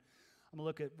phone. I'm going to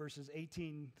look at verses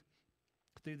 18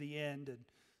 through the end. And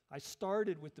I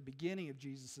started with the beginning of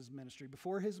Jesus' ministry.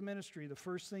 Before his ministry, the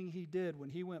first thing he did when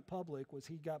he went public was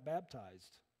he got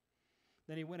baptized.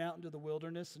 Then he went out into the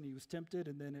wilderness and he was tempted,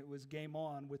 and then it was game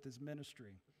on with his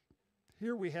ministry.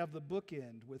 Here we have the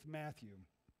bookend with Matthew.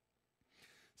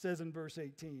 It says in verse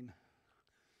 18,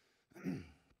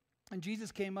 and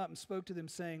Jesus came up and spoke to them,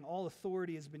 saying, all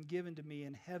authority has been given to me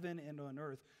in heaven and on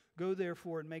earth. Go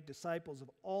therefore and make disciples of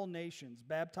all nations,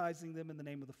 baptizing them in the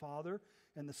name of the Father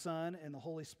and the Son and the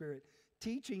Holy Spirit,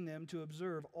 teaching them to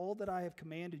observe all that I have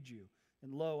commanded you.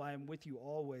 And lo, I am with you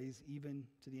always, even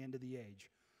to the end of the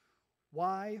age.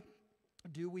 Why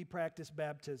do we practice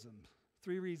baptism?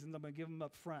 3 reasons. I'm going to give them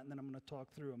up front, and then I'm going to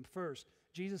talk through them. First,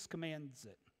 Jesus commands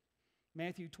it.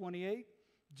 Matthew 28,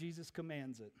 Jesus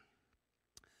commands it.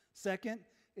 Second,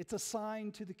 it's a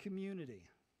sign to the community.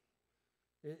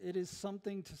 It is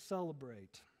something to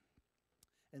celebrate.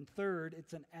 And third,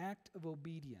 it's an act of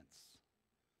obedience.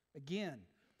 Again,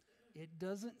 it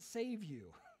doesn't save you.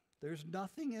 There's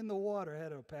nothing in the water. I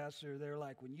had a pastor, they're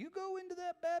like, when you go into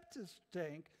that Baptist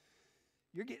tank,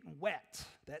 you're getting wet.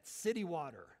 That's city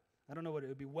water. I don't know what it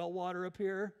would be, well water up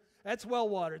here. That's well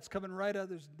water. It's coming right out.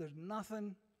 There's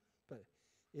nothing. But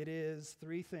it is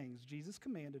 3 things. Jesus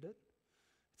commanded it.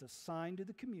 It's a sign to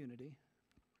the community.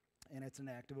 And it's an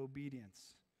act of obedience.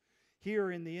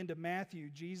 Here in the end of Matthew,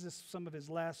 Jesus, some of his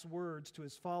last words to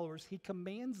his followers, he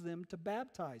commands them to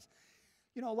baptize.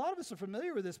 You know, a lot of us are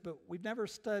familiar with this, but we've never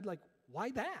studied, like,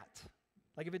 why that?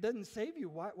 Like, if it doesn't save you,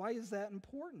 why is that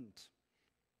important?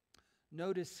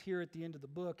 Notice here at the end of the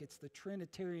book, it's the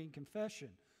Trinitarian confession,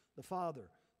 the Father,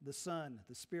 the Son,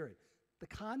 the Spirit. The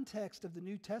context of the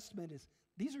New Testament is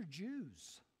These are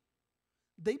Jews.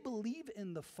 They believe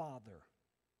in the Father.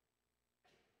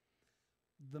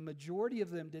 The majority of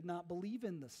them did not believe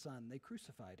in the Son. They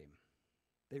crucified him.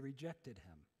 They rejected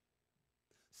him.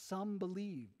 Some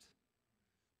believed.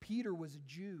 Peter was a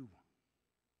Jew.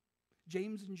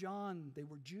 James and John, they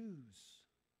were Jews.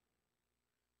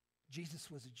 Jesus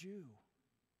was a Jew.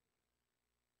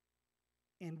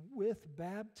 And with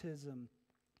baptism,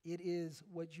 it is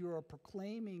what you are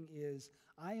proclaiming is,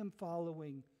 I am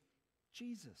following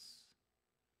Jesus.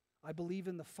 I believe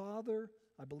in the Father,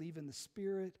 I believe in the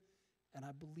Spirit, and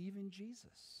I believe in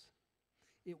Jesus.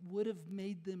 It would have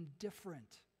made them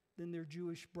different than their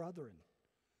Jewish brethren.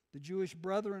 The Jewish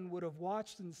brethren would have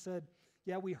watched and said,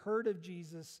 yeah, we heard of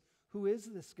Jesus. Who is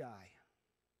this guy?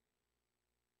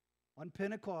 On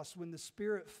Pentecost, when the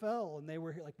Spirit fell and they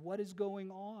were like, what is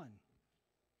going on?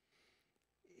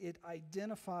 It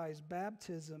identifies,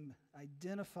 baptism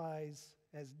identifies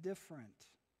as different.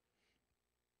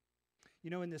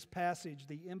 You know, in this passage,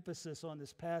 the emphasis on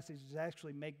this passage is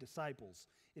actually make disciples.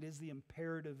 It is the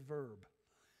imperative verb.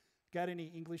 Got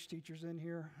any English teachers in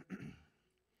here?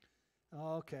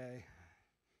 Okay.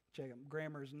 Check them.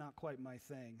 Grammar is not quite my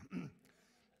thing.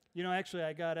 You know, actually,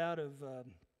 I got out of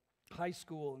high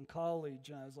school and college,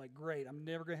 and I was like, great, I'm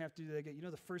never going to have to do that again. You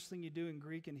know the first thing you do in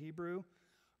Greek and Hebrew?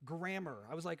 Grammar.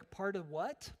 I was like, part of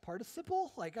what?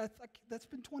 Participle? Like, that's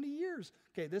been 20 years.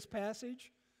 Okay, this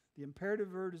passage, the imperative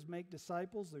verb is make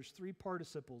disciples. There's 3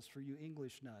 participles for you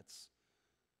English nuts.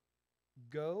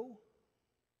 Go,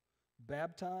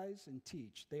 baptize, and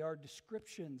teach. They are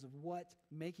descriptions of what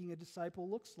making a disciple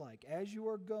looks like. As you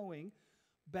are going,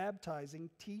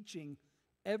 baptizing, teaching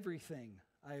everything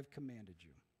I have commanded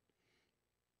you.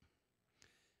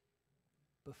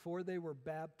 Before they were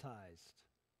baptized,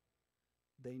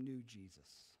 they knew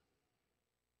Jesus.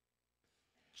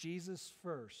 Jesus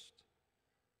first,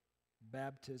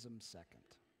 baptism second.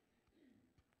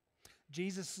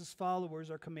 Jesus'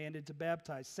 followers are commanded to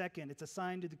baptize. Second, it's a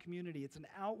sign to the community. It's an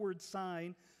outward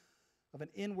sign of an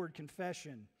inward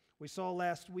confession. We saw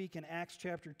last week in Acts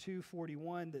chapter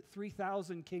 2:41 that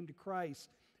 3,000 came to Christ.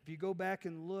 If you go back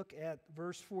and look at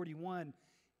verse 41,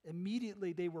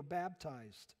 immediately they were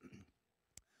baptized.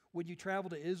 When you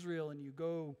travel to Israel and you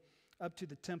go up to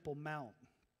the Temple Mount,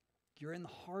 you're in the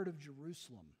heart of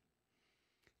Jerusalem.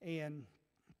 And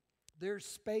there's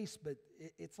space, but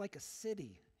it's like a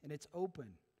city, and it's open.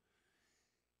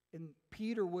 And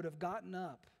Peter would have gotten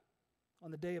up on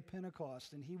the day of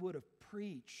Pentecost, and he would have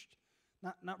preached,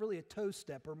 not really a toe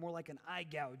stepper, more like an eye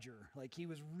gouger. Like he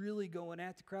was really going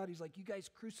at the crowd. He's like, you guys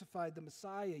crucified the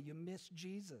Messiah. You missed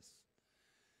Jesus.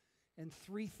 And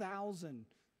 3,000,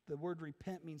 the word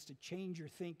repent means to change your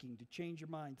thinking, to change your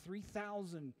mind.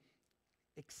 3,000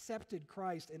 accepted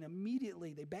Christ, and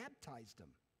immediately they baptized him.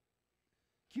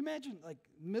 Can you imagine, like,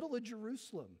 middle of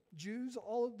Jerusalem, Jews,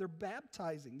 they're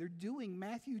baptizing. They're doing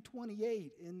Matthew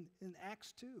 28 in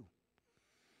Acts 2.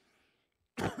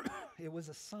 It was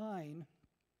a sign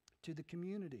to the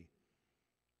community.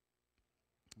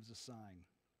 It was a sign.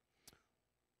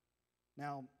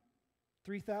 Now,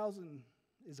 3,000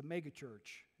 is a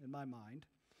megachurch in my mind.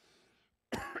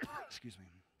 Excuse me.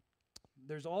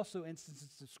 There's also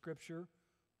instances of Scripture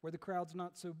where the crowd's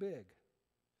not so big.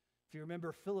 If you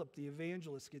remember, Philip the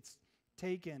evangelist gets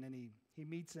taken and he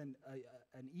meets an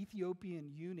Ethiopian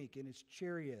eunuch in his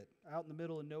chariot out in the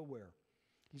middle of nowhere.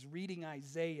 He's reading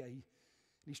Isaiah.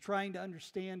 He's trying to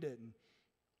understand it. And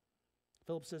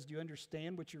Philip says, do you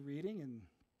understand what you're reading? And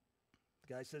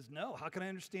the guy says, no. How can I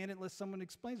understand it unless someone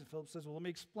explains it? Philip says, well, let me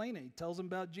explain it. He tells him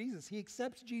about Jesus. He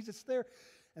accepts Jesus there.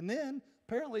 And then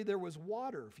apparently there was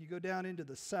water. If you go down into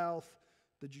the south,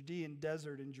 the Judean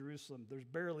desert in Jerusalem, there's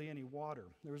barely any water.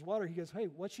 There was water. He goes, hey,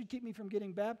 what should keep me from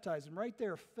getting baptized? And right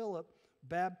there, Philip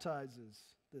baptizes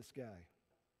this guy.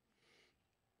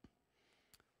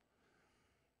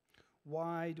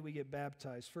 Why do we get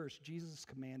baptized? First, Jesus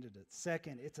commanded it.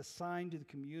 Second, it's a sign to the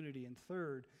community. And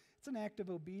third, it's an act of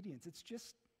obedience. It's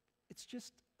just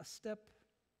a step.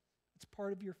 It's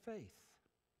part of your faith.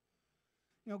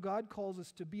 You know, God calls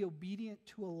us to be obedient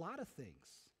to a lot of things.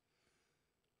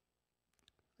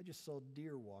 I just saw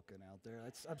deer walking out there.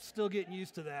 I'm still getting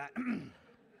used to that.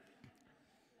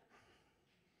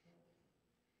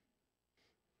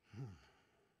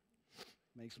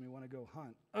 Makes me want to go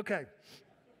hunt. Okay.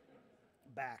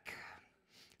 Back.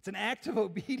 It's an act of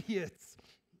obedience.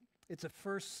 It's a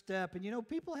first step. And you know,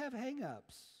 people have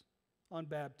hang-ups on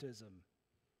baptism.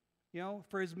 You know,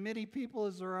 for as many people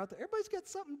as are out there, everybody's got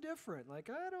something different. Like,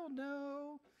 I don't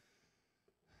know,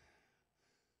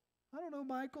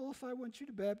 Michael, if I want you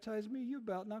to baptize me, you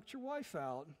about knocked your wife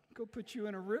out. Go put you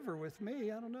in a river with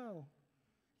me. I don't know.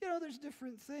 there's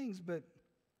different things, but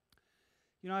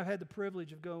I've had the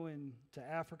privilege of going to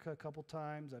Africa a couple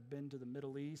times. I've been to the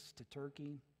Middle East, to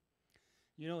Turkey.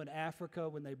 In Africa,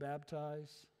 when they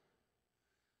baptize,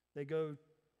 they go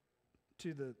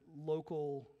to the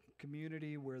local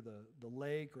community where the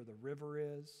lake or the river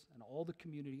is, and all the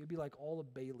community, it'd be like all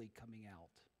of Bailey coming out.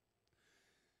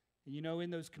 And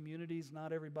in those communities,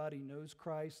 not everybody knows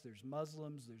Christ. There's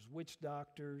Muslims, there's witch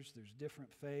doctors, there's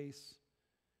different faiths.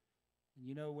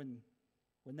 And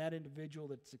when that individual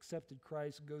that's accepted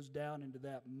Christ goes down into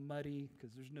that muddy,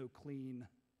 because there's no clean,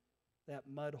 that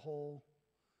mud hole,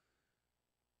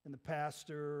 and the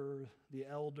pastor, the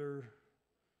elder,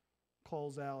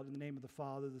 calls out in the name of the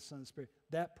Father, the Son, and the Spirit,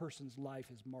 that person's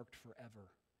life is marked forever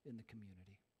in the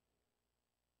community.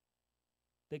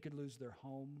 They could lose their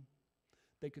home.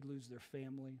 They could lose their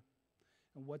family.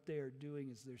 And what they are doing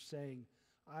is they're saying,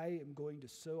 I am going to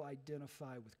so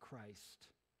identify with Christ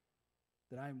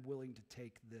that I am willing to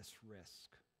take this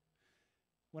risk.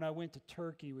 When I went to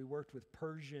Turkey, we worked with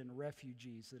Persian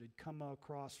refugees that had come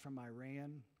across from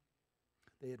Iran.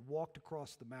 They had walked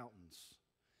across the mountains.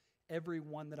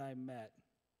 Everyone that I met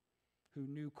who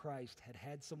knew Christ had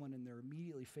had someone in their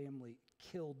immediate family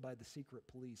killed by the secret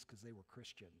police because they were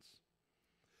Christians.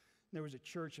 There was a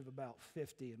church of about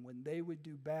 50, and when they would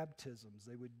do baptisms,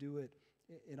 they would do it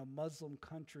in a Muslim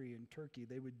country in Turkey.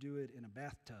 They would do it in a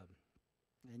bathtub,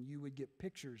 and you would get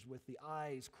pictures with the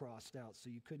eyes crossed out so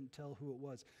you couldn't tell who it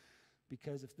was,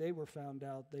 because if they were found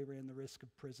out, they ran the risk of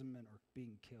imprisonment or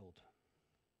being killed.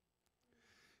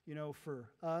 For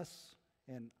us,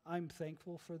 and I'm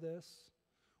thankful for this,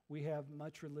 we have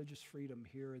much religious freedom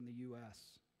here in the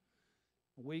U.S.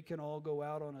 We can all go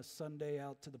out on a Sunday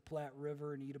out to the Platte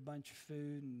River and eat a bunch of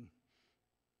food and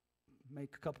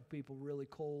make a couple people really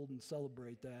cold and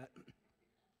celebrate that.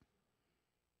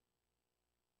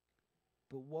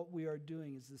 But what we are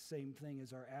doing is the same thing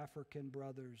as our African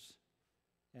brothers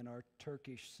and our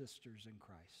Turkish sisters in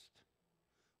Christ.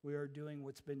 We are doing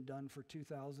what's been done for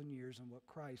 2,000 years and what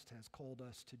Christ has called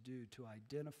us to do, to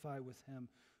identify with him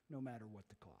no matter what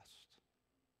the cost.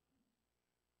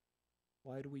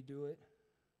 Why do we do it?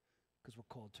 Because we're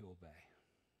called to obey.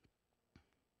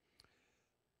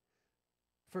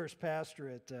 First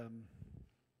pastorate, there's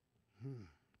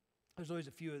always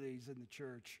a few of these in the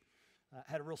church.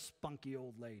 Had a real spunky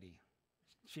old lady.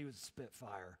 She was a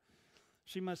spitfire.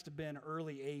 She must have been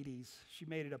early 80s. She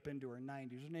made it up into her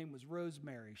 90s. Her name was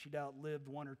Rosemary. She'd outlived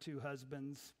one or two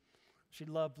husbands. She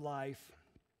loved life.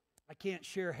 I can't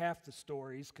share half the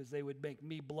stories because they would make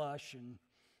me blush, and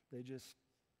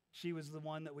she was the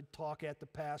one that would talk at the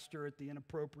pastor at the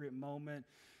inappropriate moment.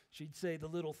 She'd say the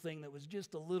little thing that was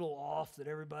just a little off that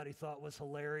everybody thought was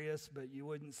hilarious, but you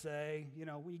wouldn't say.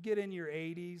 When you get in your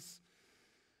 80s,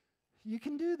 you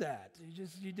can do that.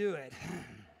 You do it.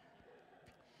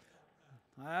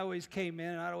 I always came in,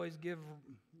 and I'd always give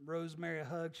Rosemary a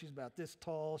hug. She's about this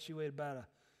tall. She's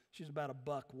about a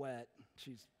buck wet.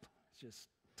 She's just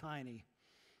tiny.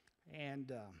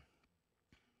 And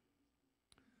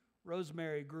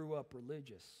Rosemary grew up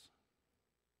religious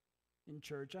in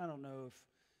church. I don't know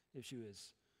if she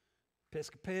was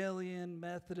Episcopalian,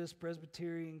 Methodist,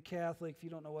 Presbyterian, Catholic. If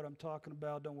you don't know what I'm talking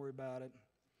about, don't worry about it.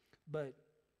 But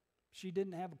she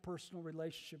didn't have a personal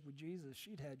relationship with Jesus.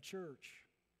 She'd had church.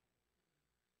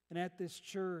 And at this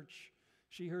church,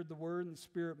 she heard the word and the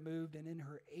Spirit moved, and in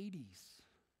her 80s,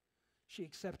 she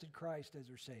accepted Christ as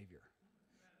her Savior.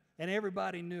 And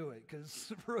everybody knew it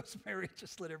because Rosemary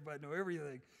just let everybody know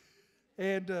everything.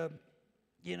 And,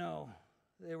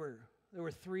 there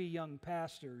were three young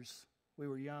pastors. We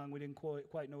were young. We didn't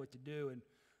quite know what to do. And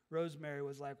Rosemary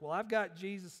was like, well, I've got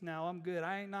Jesus now. I'm good.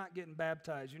 I ain't not getting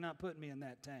baptized. You're not putting me in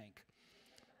that tank.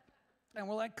 And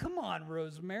we're like, come on,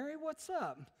 Rosemary, what's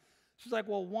up? She's like,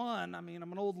 well, I'm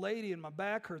an old lady and my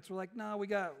back hurts. We're like, no,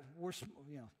 we're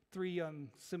three young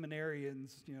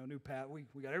seminarians, new Pat. We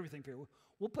got everything for you.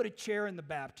 We'll put a chair in the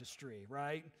baptistry,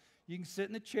 right? You can sit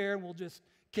in the chair and we'll just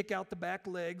kick out the back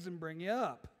legs and bring you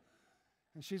up.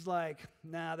 And she's like,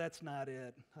 nah, that's not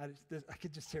it. I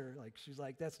could just hear her she's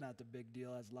like, that's not the big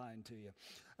deal. I was lying to you.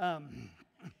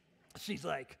 She's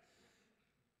like,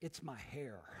 it's my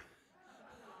hair.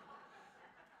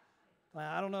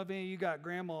 I don't know if any of you got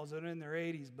grandmas that are in their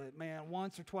 80s, but man,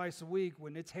 once or twice a week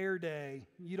when it's hair day,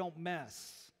 you don't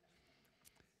mess.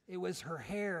 It was her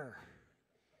hair.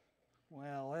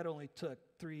 Well, that only took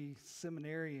three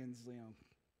seminarians, a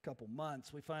couple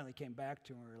months. We finally came back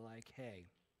to her and we were like, hey,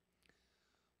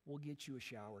 we'll get you a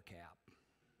shower cap.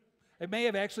 It may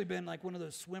have actually been like one of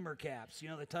those swimmer caps,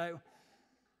 the type.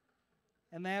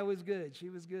 And that was good. She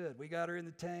was good. We got her in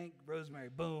the tank. Rosemary,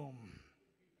 boom.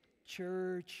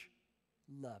 Church.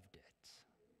 loved it.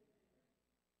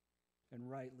 And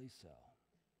rightly so.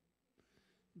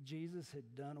 Jesus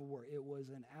had done a work. It was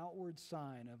an outward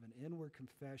sign of an inward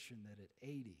confession that at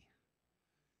 80,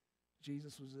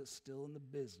 Jesus was still in the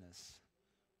business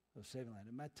of saving lives.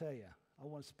 And I tell you, I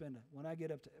want to spend, when I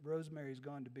get up to, Rosemary's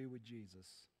gone to be with Jesus.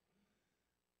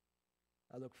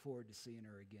 I look forward to seeing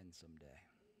her again someday.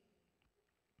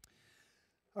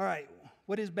 All right,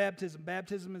 what is baptism?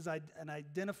 Baptism is an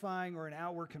identifying or an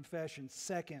outward confession.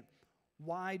 Second,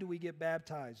 why do we get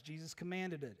baptized? Jesus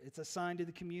commanded it. It's a sign to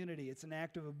the community. It's an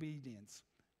act of obedience.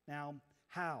 Now,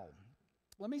 how?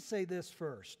 Let me say this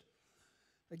first.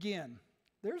 Again,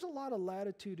 there's a lot of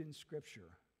latitude in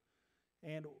Scripture.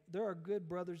 And there are good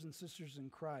brothers and sisters in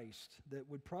Christ that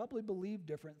would probably believe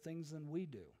different things than we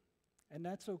do. And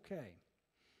that's okay.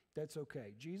 That's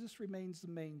okay. Jesus remains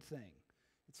the main thing.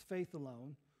 It's faith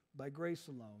alone, by grace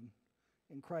alone,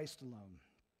 in Christ alone.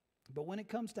 But when it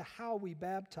comes to how we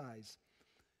baptize,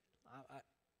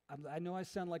 I know I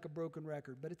sound like a broken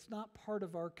record, but it's not part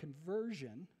of our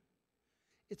conversion.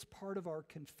 It's part of our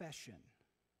confession.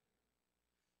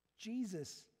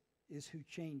 Jesus is who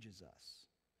changes us.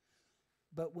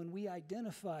 But when we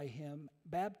identify him,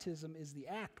 baptism is the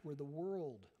act where the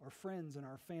world, our friends, and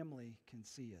our family can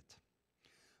see it.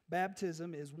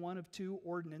 Baptism is one of two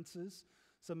ordinances.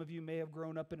 Some of you may have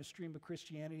grown up in a stream of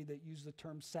Christianity that use the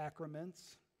term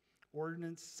sacraments,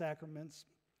 ordinance, sacraments.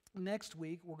 Next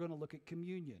week, we're going to look at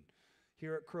communion.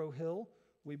 Here at Crow Hill,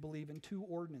 we believe in two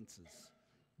ordinances.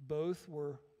 Both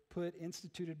were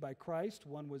instituted by Christ.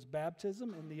 One was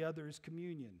baptism, and the other is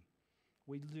communion.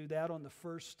 We do that on the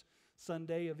first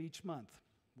Sunday of each month.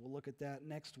 We'll look at that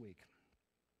next week.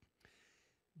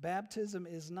 Baptism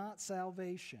is not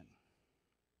salvation.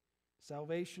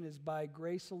 Salvation is by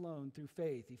grace alone through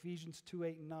faith. Ephesians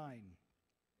 2:8 and 9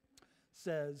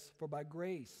 says, "For by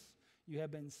grace you have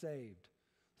been saved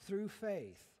through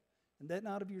faith, and that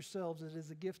not of yourselves, it is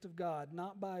a gift of God,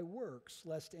 not by works,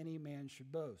 lest any man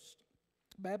should boast."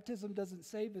 Baptism doesn't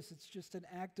save us, it's just an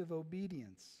act of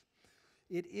obedience.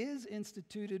 It is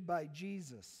instituted by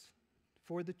Jesus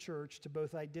for the church to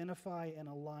both identify and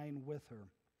align with her.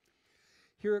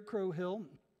 Here at Crow Hill,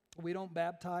 we don't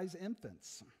baptize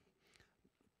infants.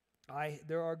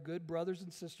 There are good brothers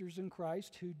and sisters in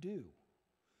Christ who do.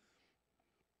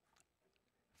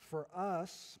 For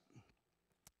us,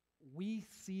 we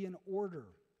see an order.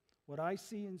 What I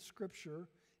see in Scripture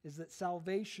is that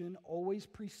salvation always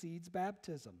precedes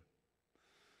baptism.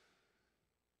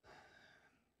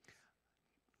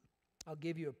 I'll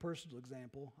give you a personal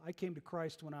example. I came to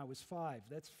Christ when I was 5.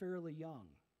 That's fairly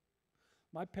young.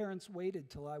 My parents waited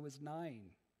till I was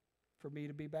 9 for me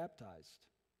to be baptized.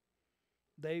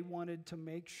 They wanted to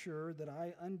make sure that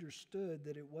I understood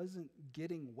that it wasn't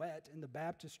getting wet in the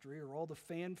baptistry or all the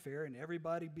fanfare and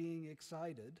everybody being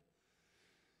excited.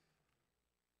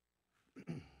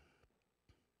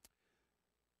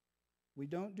 We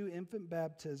don't do infant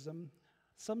baptism.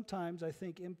 Sometimes I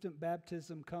think infant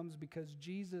baptism comes because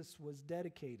Jesus was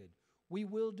dedicated. We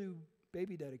will do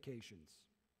baby dedications.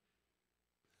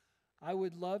 I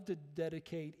would love to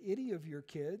dedicate any of your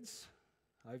kids.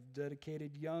 I've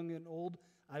dedicated young and old.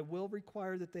 I will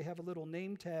require that they have a little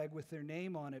name tag with their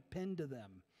name on it pinned to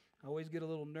them. I always get a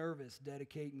little nervous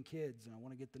dedicating kids, and I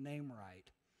want to get the name right.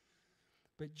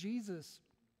 But Jesus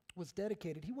was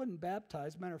dedicated. He wasn't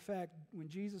baptized. Matter of fact, when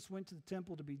Jesus went to the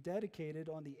temple to be dedicated,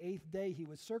 on the 8th day, he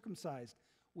was circumcised.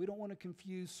 We don't want to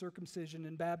confuse circumcision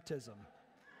and baptism.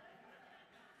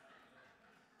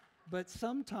 But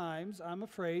sometimes I'm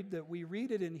afraid that we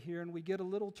read it in here and we get a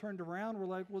little turned around. We're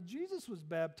like, well, Jesus was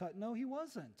baptized. No, he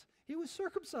wasn't. He was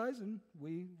circumcised, and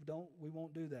we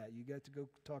won't do that. You got to go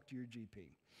talk to your GP.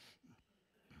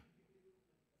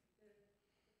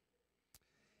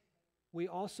 We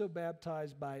also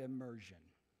baptize by immersion.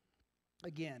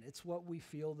 Again, it's what we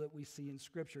feel that we see in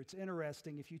Scripture. It's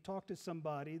interesting. If you talk to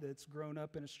somebody that's grown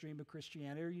up in a stream of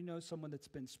Christianity, or you know someone that's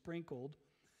been sprinkled,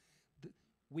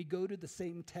 we go to the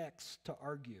same text to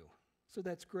argue. So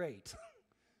that's great.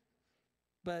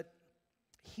 But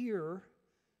here,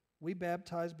 we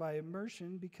baptize by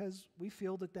immersion because we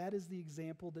feel that that is the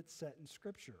example that's set in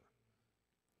Scripture.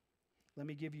 Let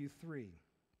me give you 3.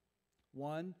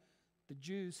 1, the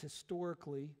Jews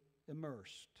historically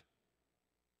immersed.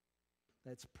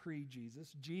 That's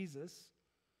pre-Jesus. Jesus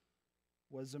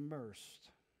was immersed.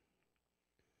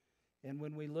 And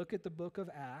when we look at the book of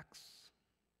Acts,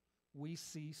 we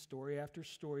see story after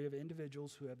story of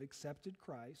individuals who have accepted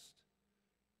Christ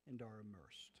and are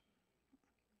immersed.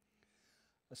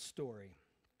 A story.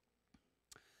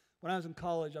 When I was in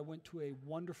college, I went to a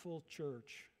wonderful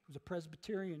church. It was a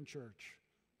Presbyterian church.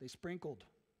 They sprinkled,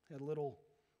 had a little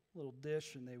little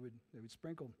dish, and they would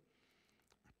sprinkle.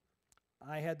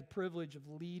 I had the privilege of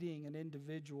leading an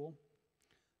individual.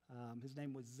 His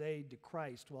name was Zaid to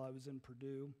Christ while I was in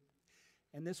Purdue.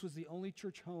 And this was the only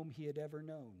church home he had ever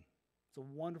known. It's a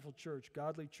wonderful church,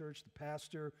 godly church. The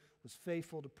pastor was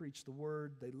faithful to preach the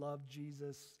word. They loved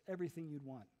Jesus, everything you'd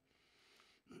want.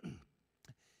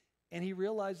 And he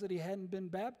realized that he hadn't been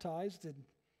baptized, and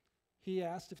he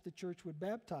asked if the church would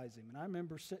baptize him. And I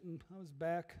remember I was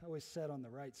back, I always sat on the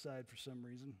right side for some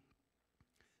reason.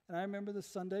 And I remember the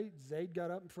Sunday, Zaid got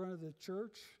up in front of the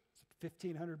church. It's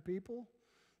 1,500 people.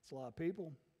 It's a lot of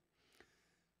people.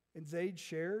 And Zaid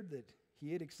shared that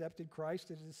he had accepted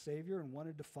Christ as his Savior and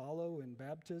wanted to follow in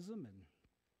baptism. And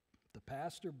the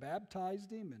pastor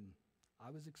baptized him, and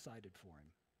I was excited for him.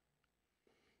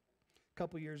 A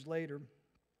couple years later,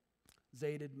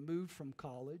 Zaid had moved from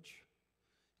college,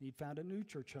 and he'd found a new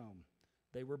church home.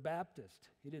 They were Baptist.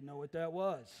 He didn't know what that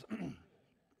was.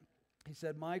 He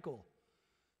said, Michael,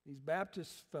 these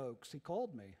Baptist folks, he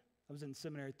called me. I was in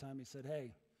seminary at the time. He said,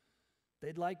 hey,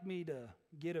 they'd like me to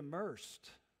get immersed.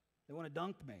 They want to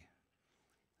dunk me.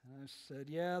 And I said,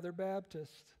 yeah, they're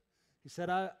Baptist. He said,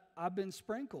 I've been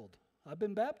sprinkled. I've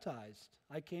been baptized.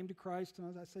 I came to Christ,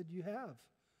 and I said, you have.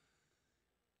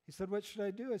 He said, what should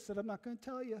I do? I said, I'm not going to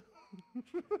tell you.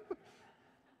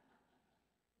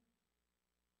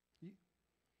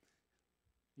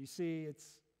 You see, it's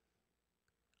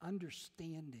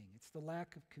understanding. It's the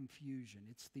lack of confusion.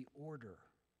 It's the order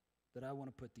that I want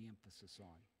to put the emphasis on.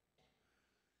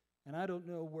 And I don't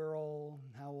know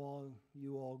how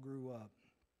you all grew up,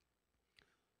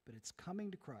 but it's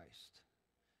coming to Christ,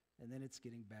 and then it's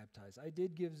getting baptized. I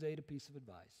did give Zaid a piece of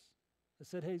advice. I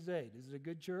said, hey, Zaid, is it a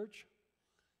good church?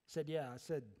 He said, yeah. I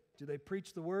said, do they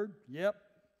preach the word? Yep,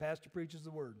 pastor preaches the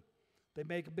word. They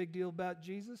make a big deal about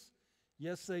Jesus?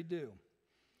 Yes, they do.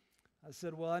 I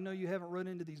said, well, I know you haven't run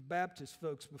into these Baptist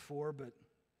folks before, but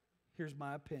here's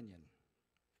my opinion.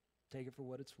 Take it for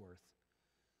what it's worth.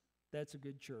 That's a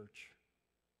good church.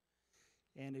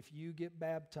 And if you get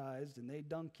baptized and they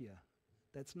dunk you,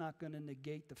 that's not going to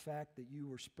negate the fact that you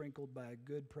were sprinkled by a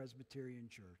good Presbyterian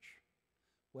church.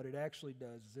 What it actually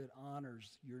does is it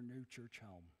honors your new church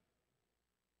home.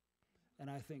 And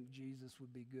I think Jesus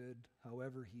would be good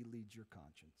however he leads your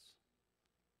conscience.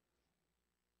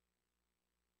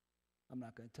 I'm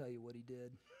not going to tell you what he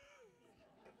did.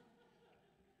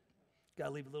 Got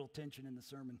to leave a little tension in the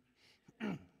sermon.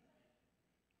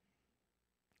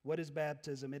 What is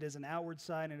baptism? It is an outward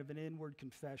sign of an inward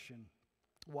confession.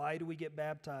 Why do we get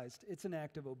baptized? It's an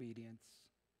act of obedience.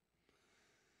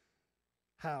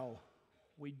 How?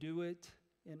 We do it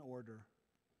in order.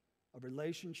 A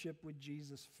relationship with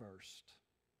Jesus first,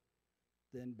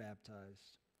 then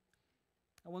baptized.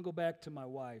 I want to go back to my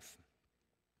wife.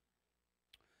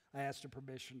 I asked her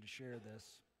permission to share this.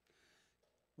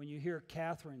 When you hear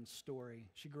Catherine's story,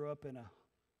 she grew up in a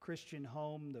Christian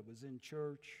home that was in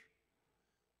church.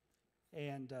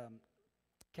 And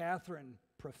Catherine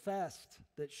professed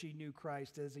that she knew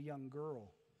Christ as a young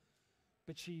girl.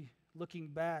 But she, looking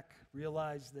back,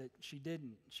 realized that she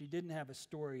didn't. She didn't have a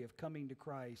story of coming to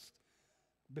Christ,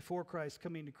 before Christ,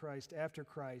 coming to Christ, after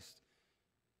Christ.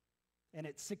 And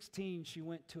at 16, she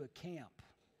went to a camp.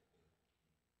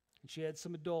 And she had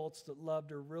some adults that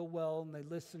loved her real well, and they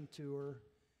listened to her.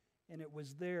 And it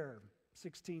was there,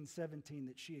 16, 17,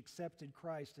 that she accepted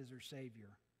Christ as her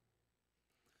Savior.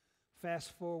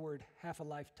 Fast forward half a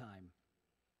lifetime.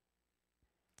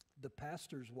 The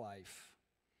pastor's wife,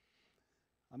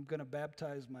 I'm going to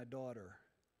baptize my daughter.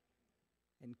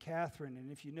 And Catherine,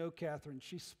 and if you know Catherine,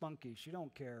 she's spunky. She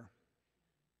don't care.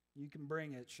 You can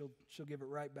bring it. She'll give it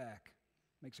right back.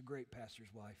 Makes a great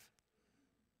pastor's wife.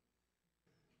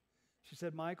 She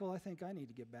said, Michael, I think I need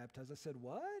to get baptized. I said,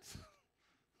 what?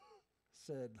 I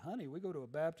said, honey, we go to a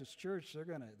Baptist church. They're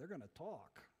gonna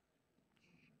talk.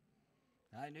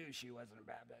 I knew she wasn't a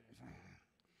Baptist.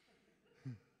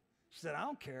 She said, I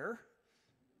don't care.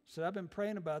 She said, I've been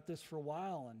praying about this for a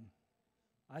while, and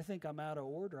I think I'm out of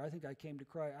order. I think I came to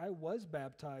Christ. I was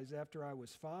baptized after I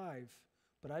was 5,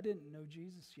 but I didn't know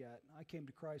Jesus yet. I came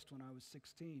to Christ when I was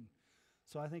 16.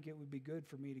 So I think it would be good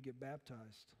for me to get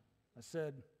baptized. I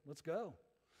said, let's go.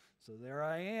 So there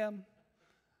I am,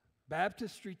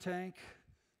 baptistry tank,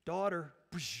 daughter,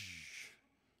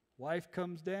 wife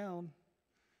comes down.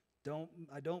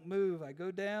 I don't move. I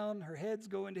go down. Her head's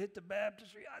going to hit the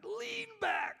baptistry. I lean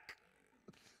back,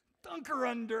 dunk her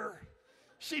under.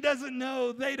 She doesn't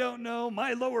know. They don't know.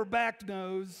 My lower back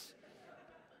knows.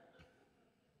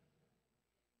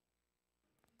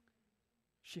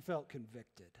 She felt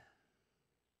convicted.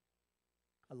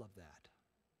 I love that.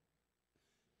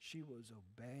 She was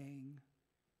obeying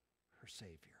her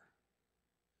Savior.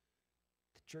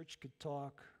 church could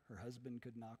talk, her husband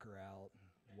could knock her out,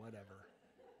 whatever.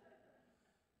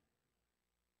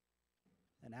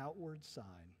 An outward sign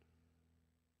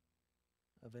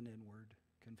of an inward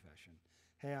confession.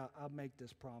 Hey, I'll make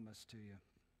this promise to you.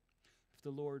 If the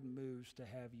Lord moves to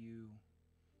have you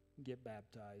get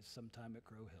baptized sometime at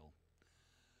Crow Hill,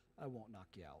 I won't knock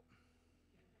you out.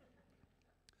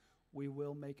 We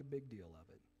will make a big deal of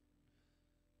it.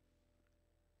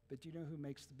 But you know who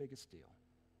makes the biggest deal?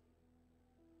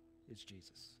 It's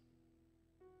Jesus.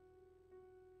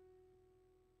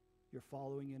 You're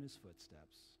following in his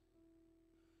footsteps.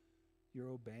 You're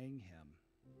obeying him,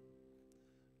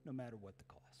 no matter what the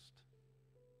cost.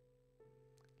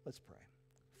 Let's pray.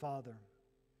 Father,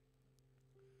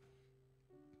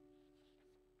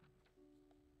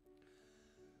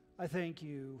 I thank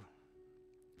you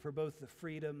for both the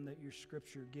freedom that your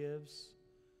scripture gives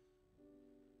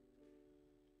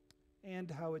and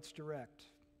how it's direct.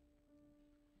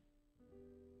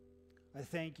 I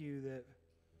thank you that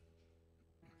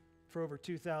for over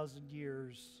 2,000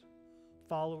 years,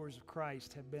 followers of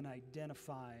Christ have been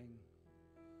identifying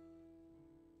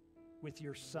with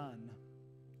your Son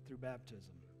through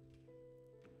baptism.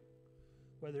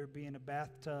 Whether it be in a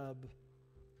bathtub,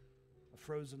 a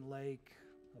frozen lake,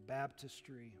 a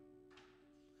baptistry,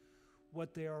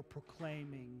 what they are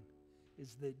proclaiming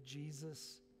is that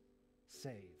Jesus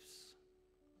saves.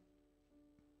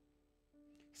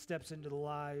 He steps into the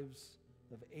lives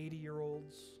of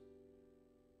 80-year-olds,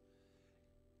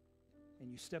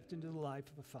 and you stepped into the life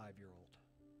of a 5-year-old.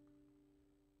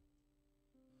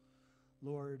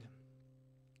 Lord,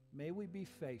 may we be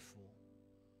faithful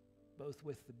both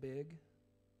with the big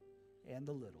and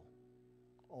the little,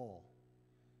 all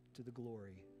to the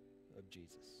glory of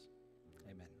Jesus.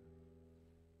 Amen.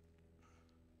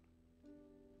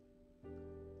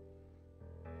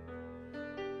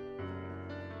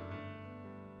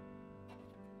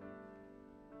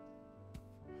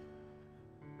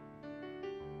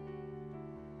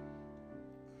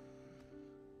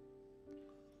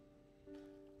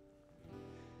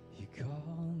 You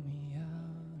call me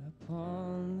out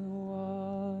upon the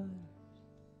waters,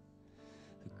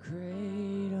 the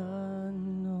great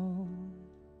unknown,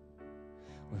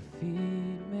 where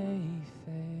feet may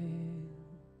fail.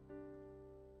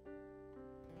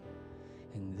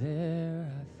 And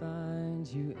there I find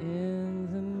you in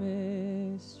the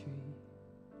mystery,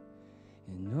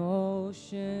 in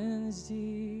oceans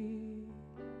deep,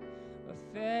 where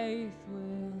faith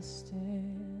will stand.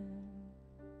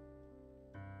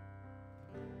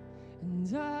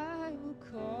 And I will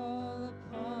call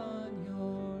upon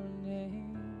your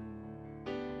name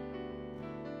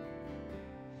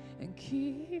and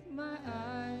keep my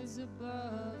eyes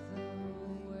above the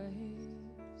waves.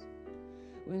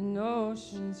 When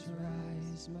oceans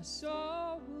rise, my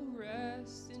soul will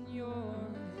rest in your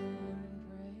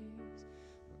embrace.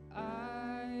 For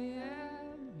I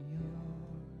am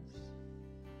yours,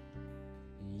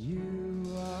 and you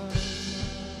are mine.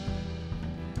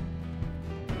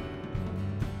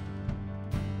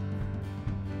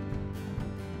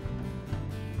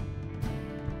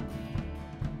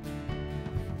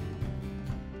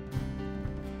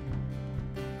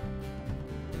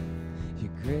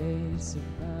 Grace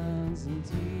abounds in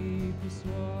deepest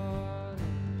waters,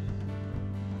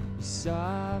 your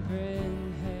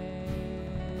sovereign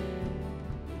hand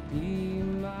be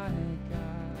my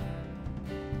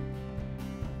guide.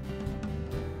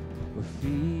 Where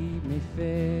feet may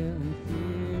fail and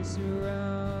fear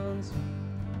surrounds you,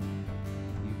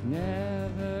 you've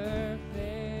never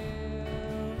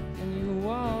failed and you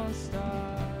won't stop.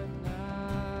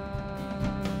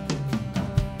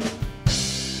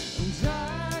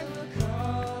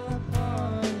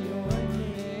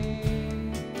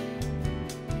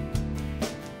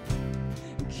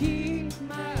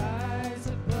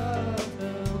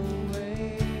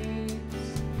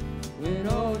 When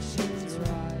oceans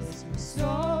rise, my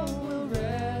soul will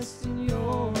rest in your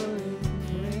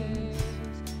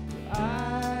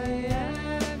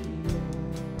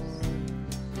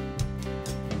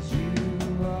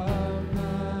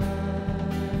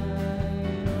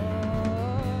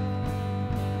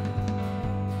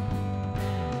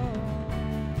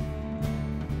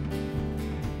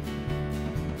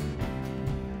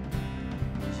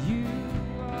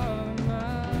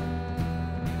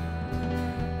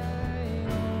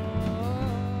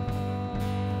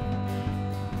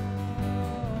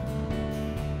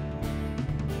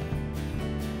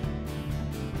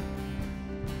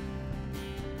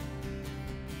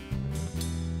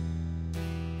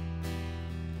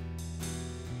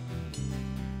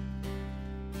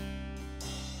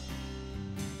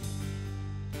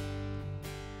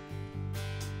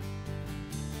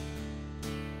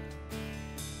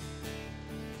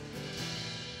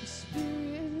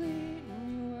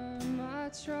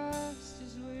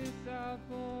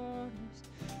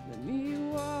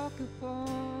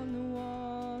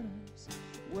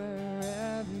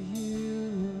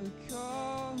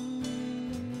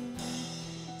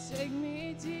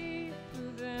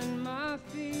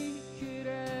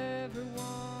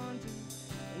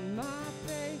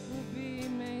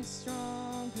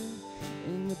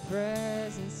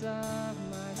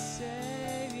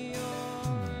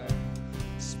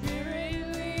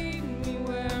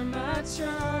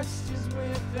trust is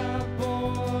without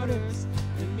borders.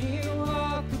 Let me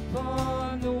walk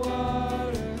upon the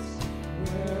waters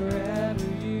wherever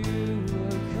you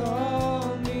will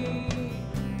call me.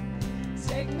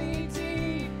 Take me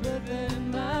deeper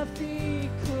than my feet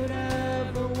could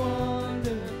ever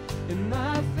wander, and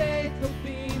my faith will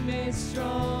be made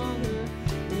stronger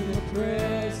in the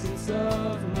presence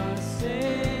of my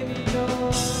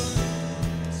Savior.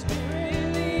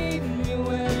 Spirit, lead me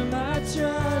where my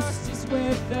trust is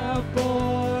without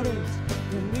borders.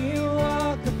 Let me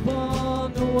walk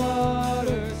upon the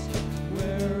waters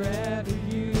wherever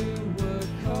you would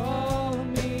call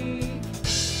me.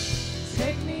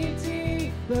 Take me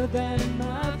deeper than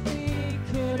my feet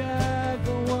could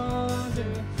ever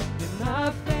wander, and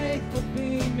my faith will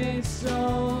be made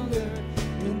stronger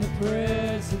in the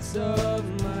presence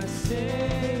of my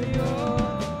Savior.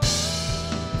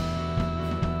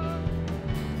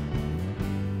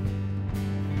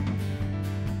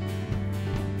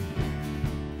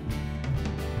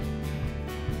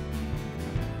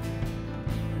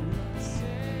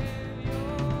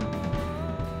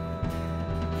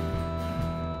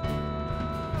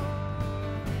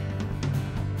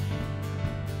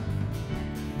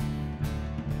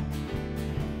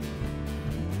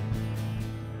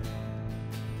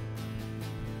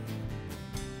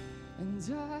 And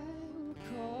I will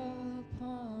call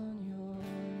upon your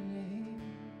name.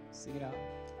 Sing it out.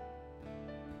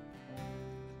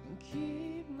 And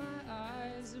keep my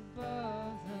eyes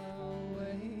above the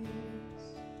waves.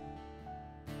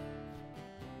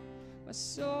 My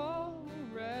soul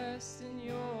will rest in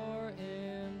your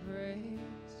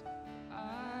embrace.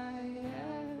 I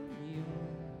am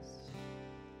yours,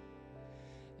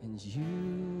 and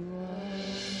you are.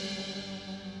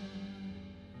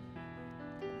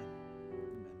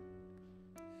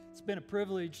 It's been a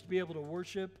privilege to be able to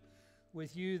worship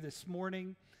with you this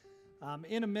morning.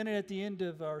 In a minute at the end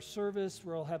of our service,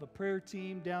 we'll have a prayer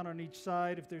team down on each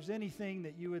side. If there's anything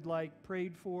that you would like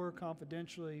prayed for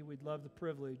confidentially, we'd love the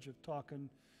privilege of talking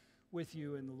with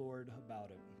you and the Lord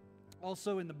about it.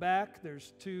 Also in the back,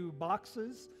 there's 2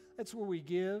 boxes. That's where we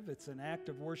give. It's an act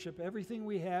of worship. Everything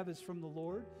we have is from the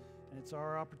Lord, and it's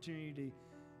our opportunity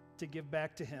to give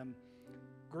back to Him.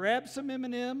 Grab some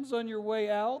M&Ms on your way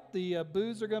out. The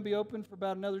booths are going to be open for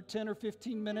about another 10 or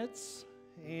 15 minutes.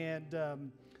 And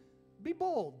be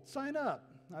bold. Sign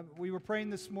up. We were praying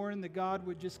this morning that God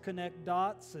would just connect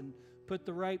dots and put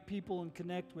the right people and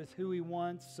connect with who He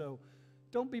wants. So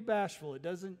don't be bashful. It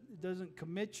doesn't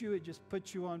commit you. It just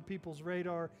puts you on people's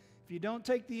radar. If you don't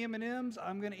take the M&Ms,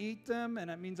 I'm going to eat them, and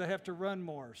that means I have to run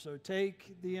more. So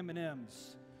take the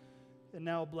M&Ms. And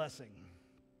now a blessing.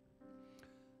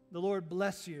 The Lord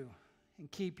bless you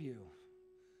and keep you.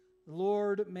 The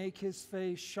Lord make His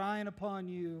face shine upon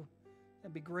you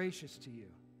and be gracious to you.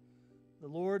 The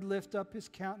Lord lift up His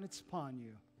countenance upon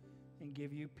you and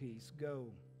give you peace. Go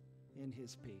in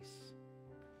His peace.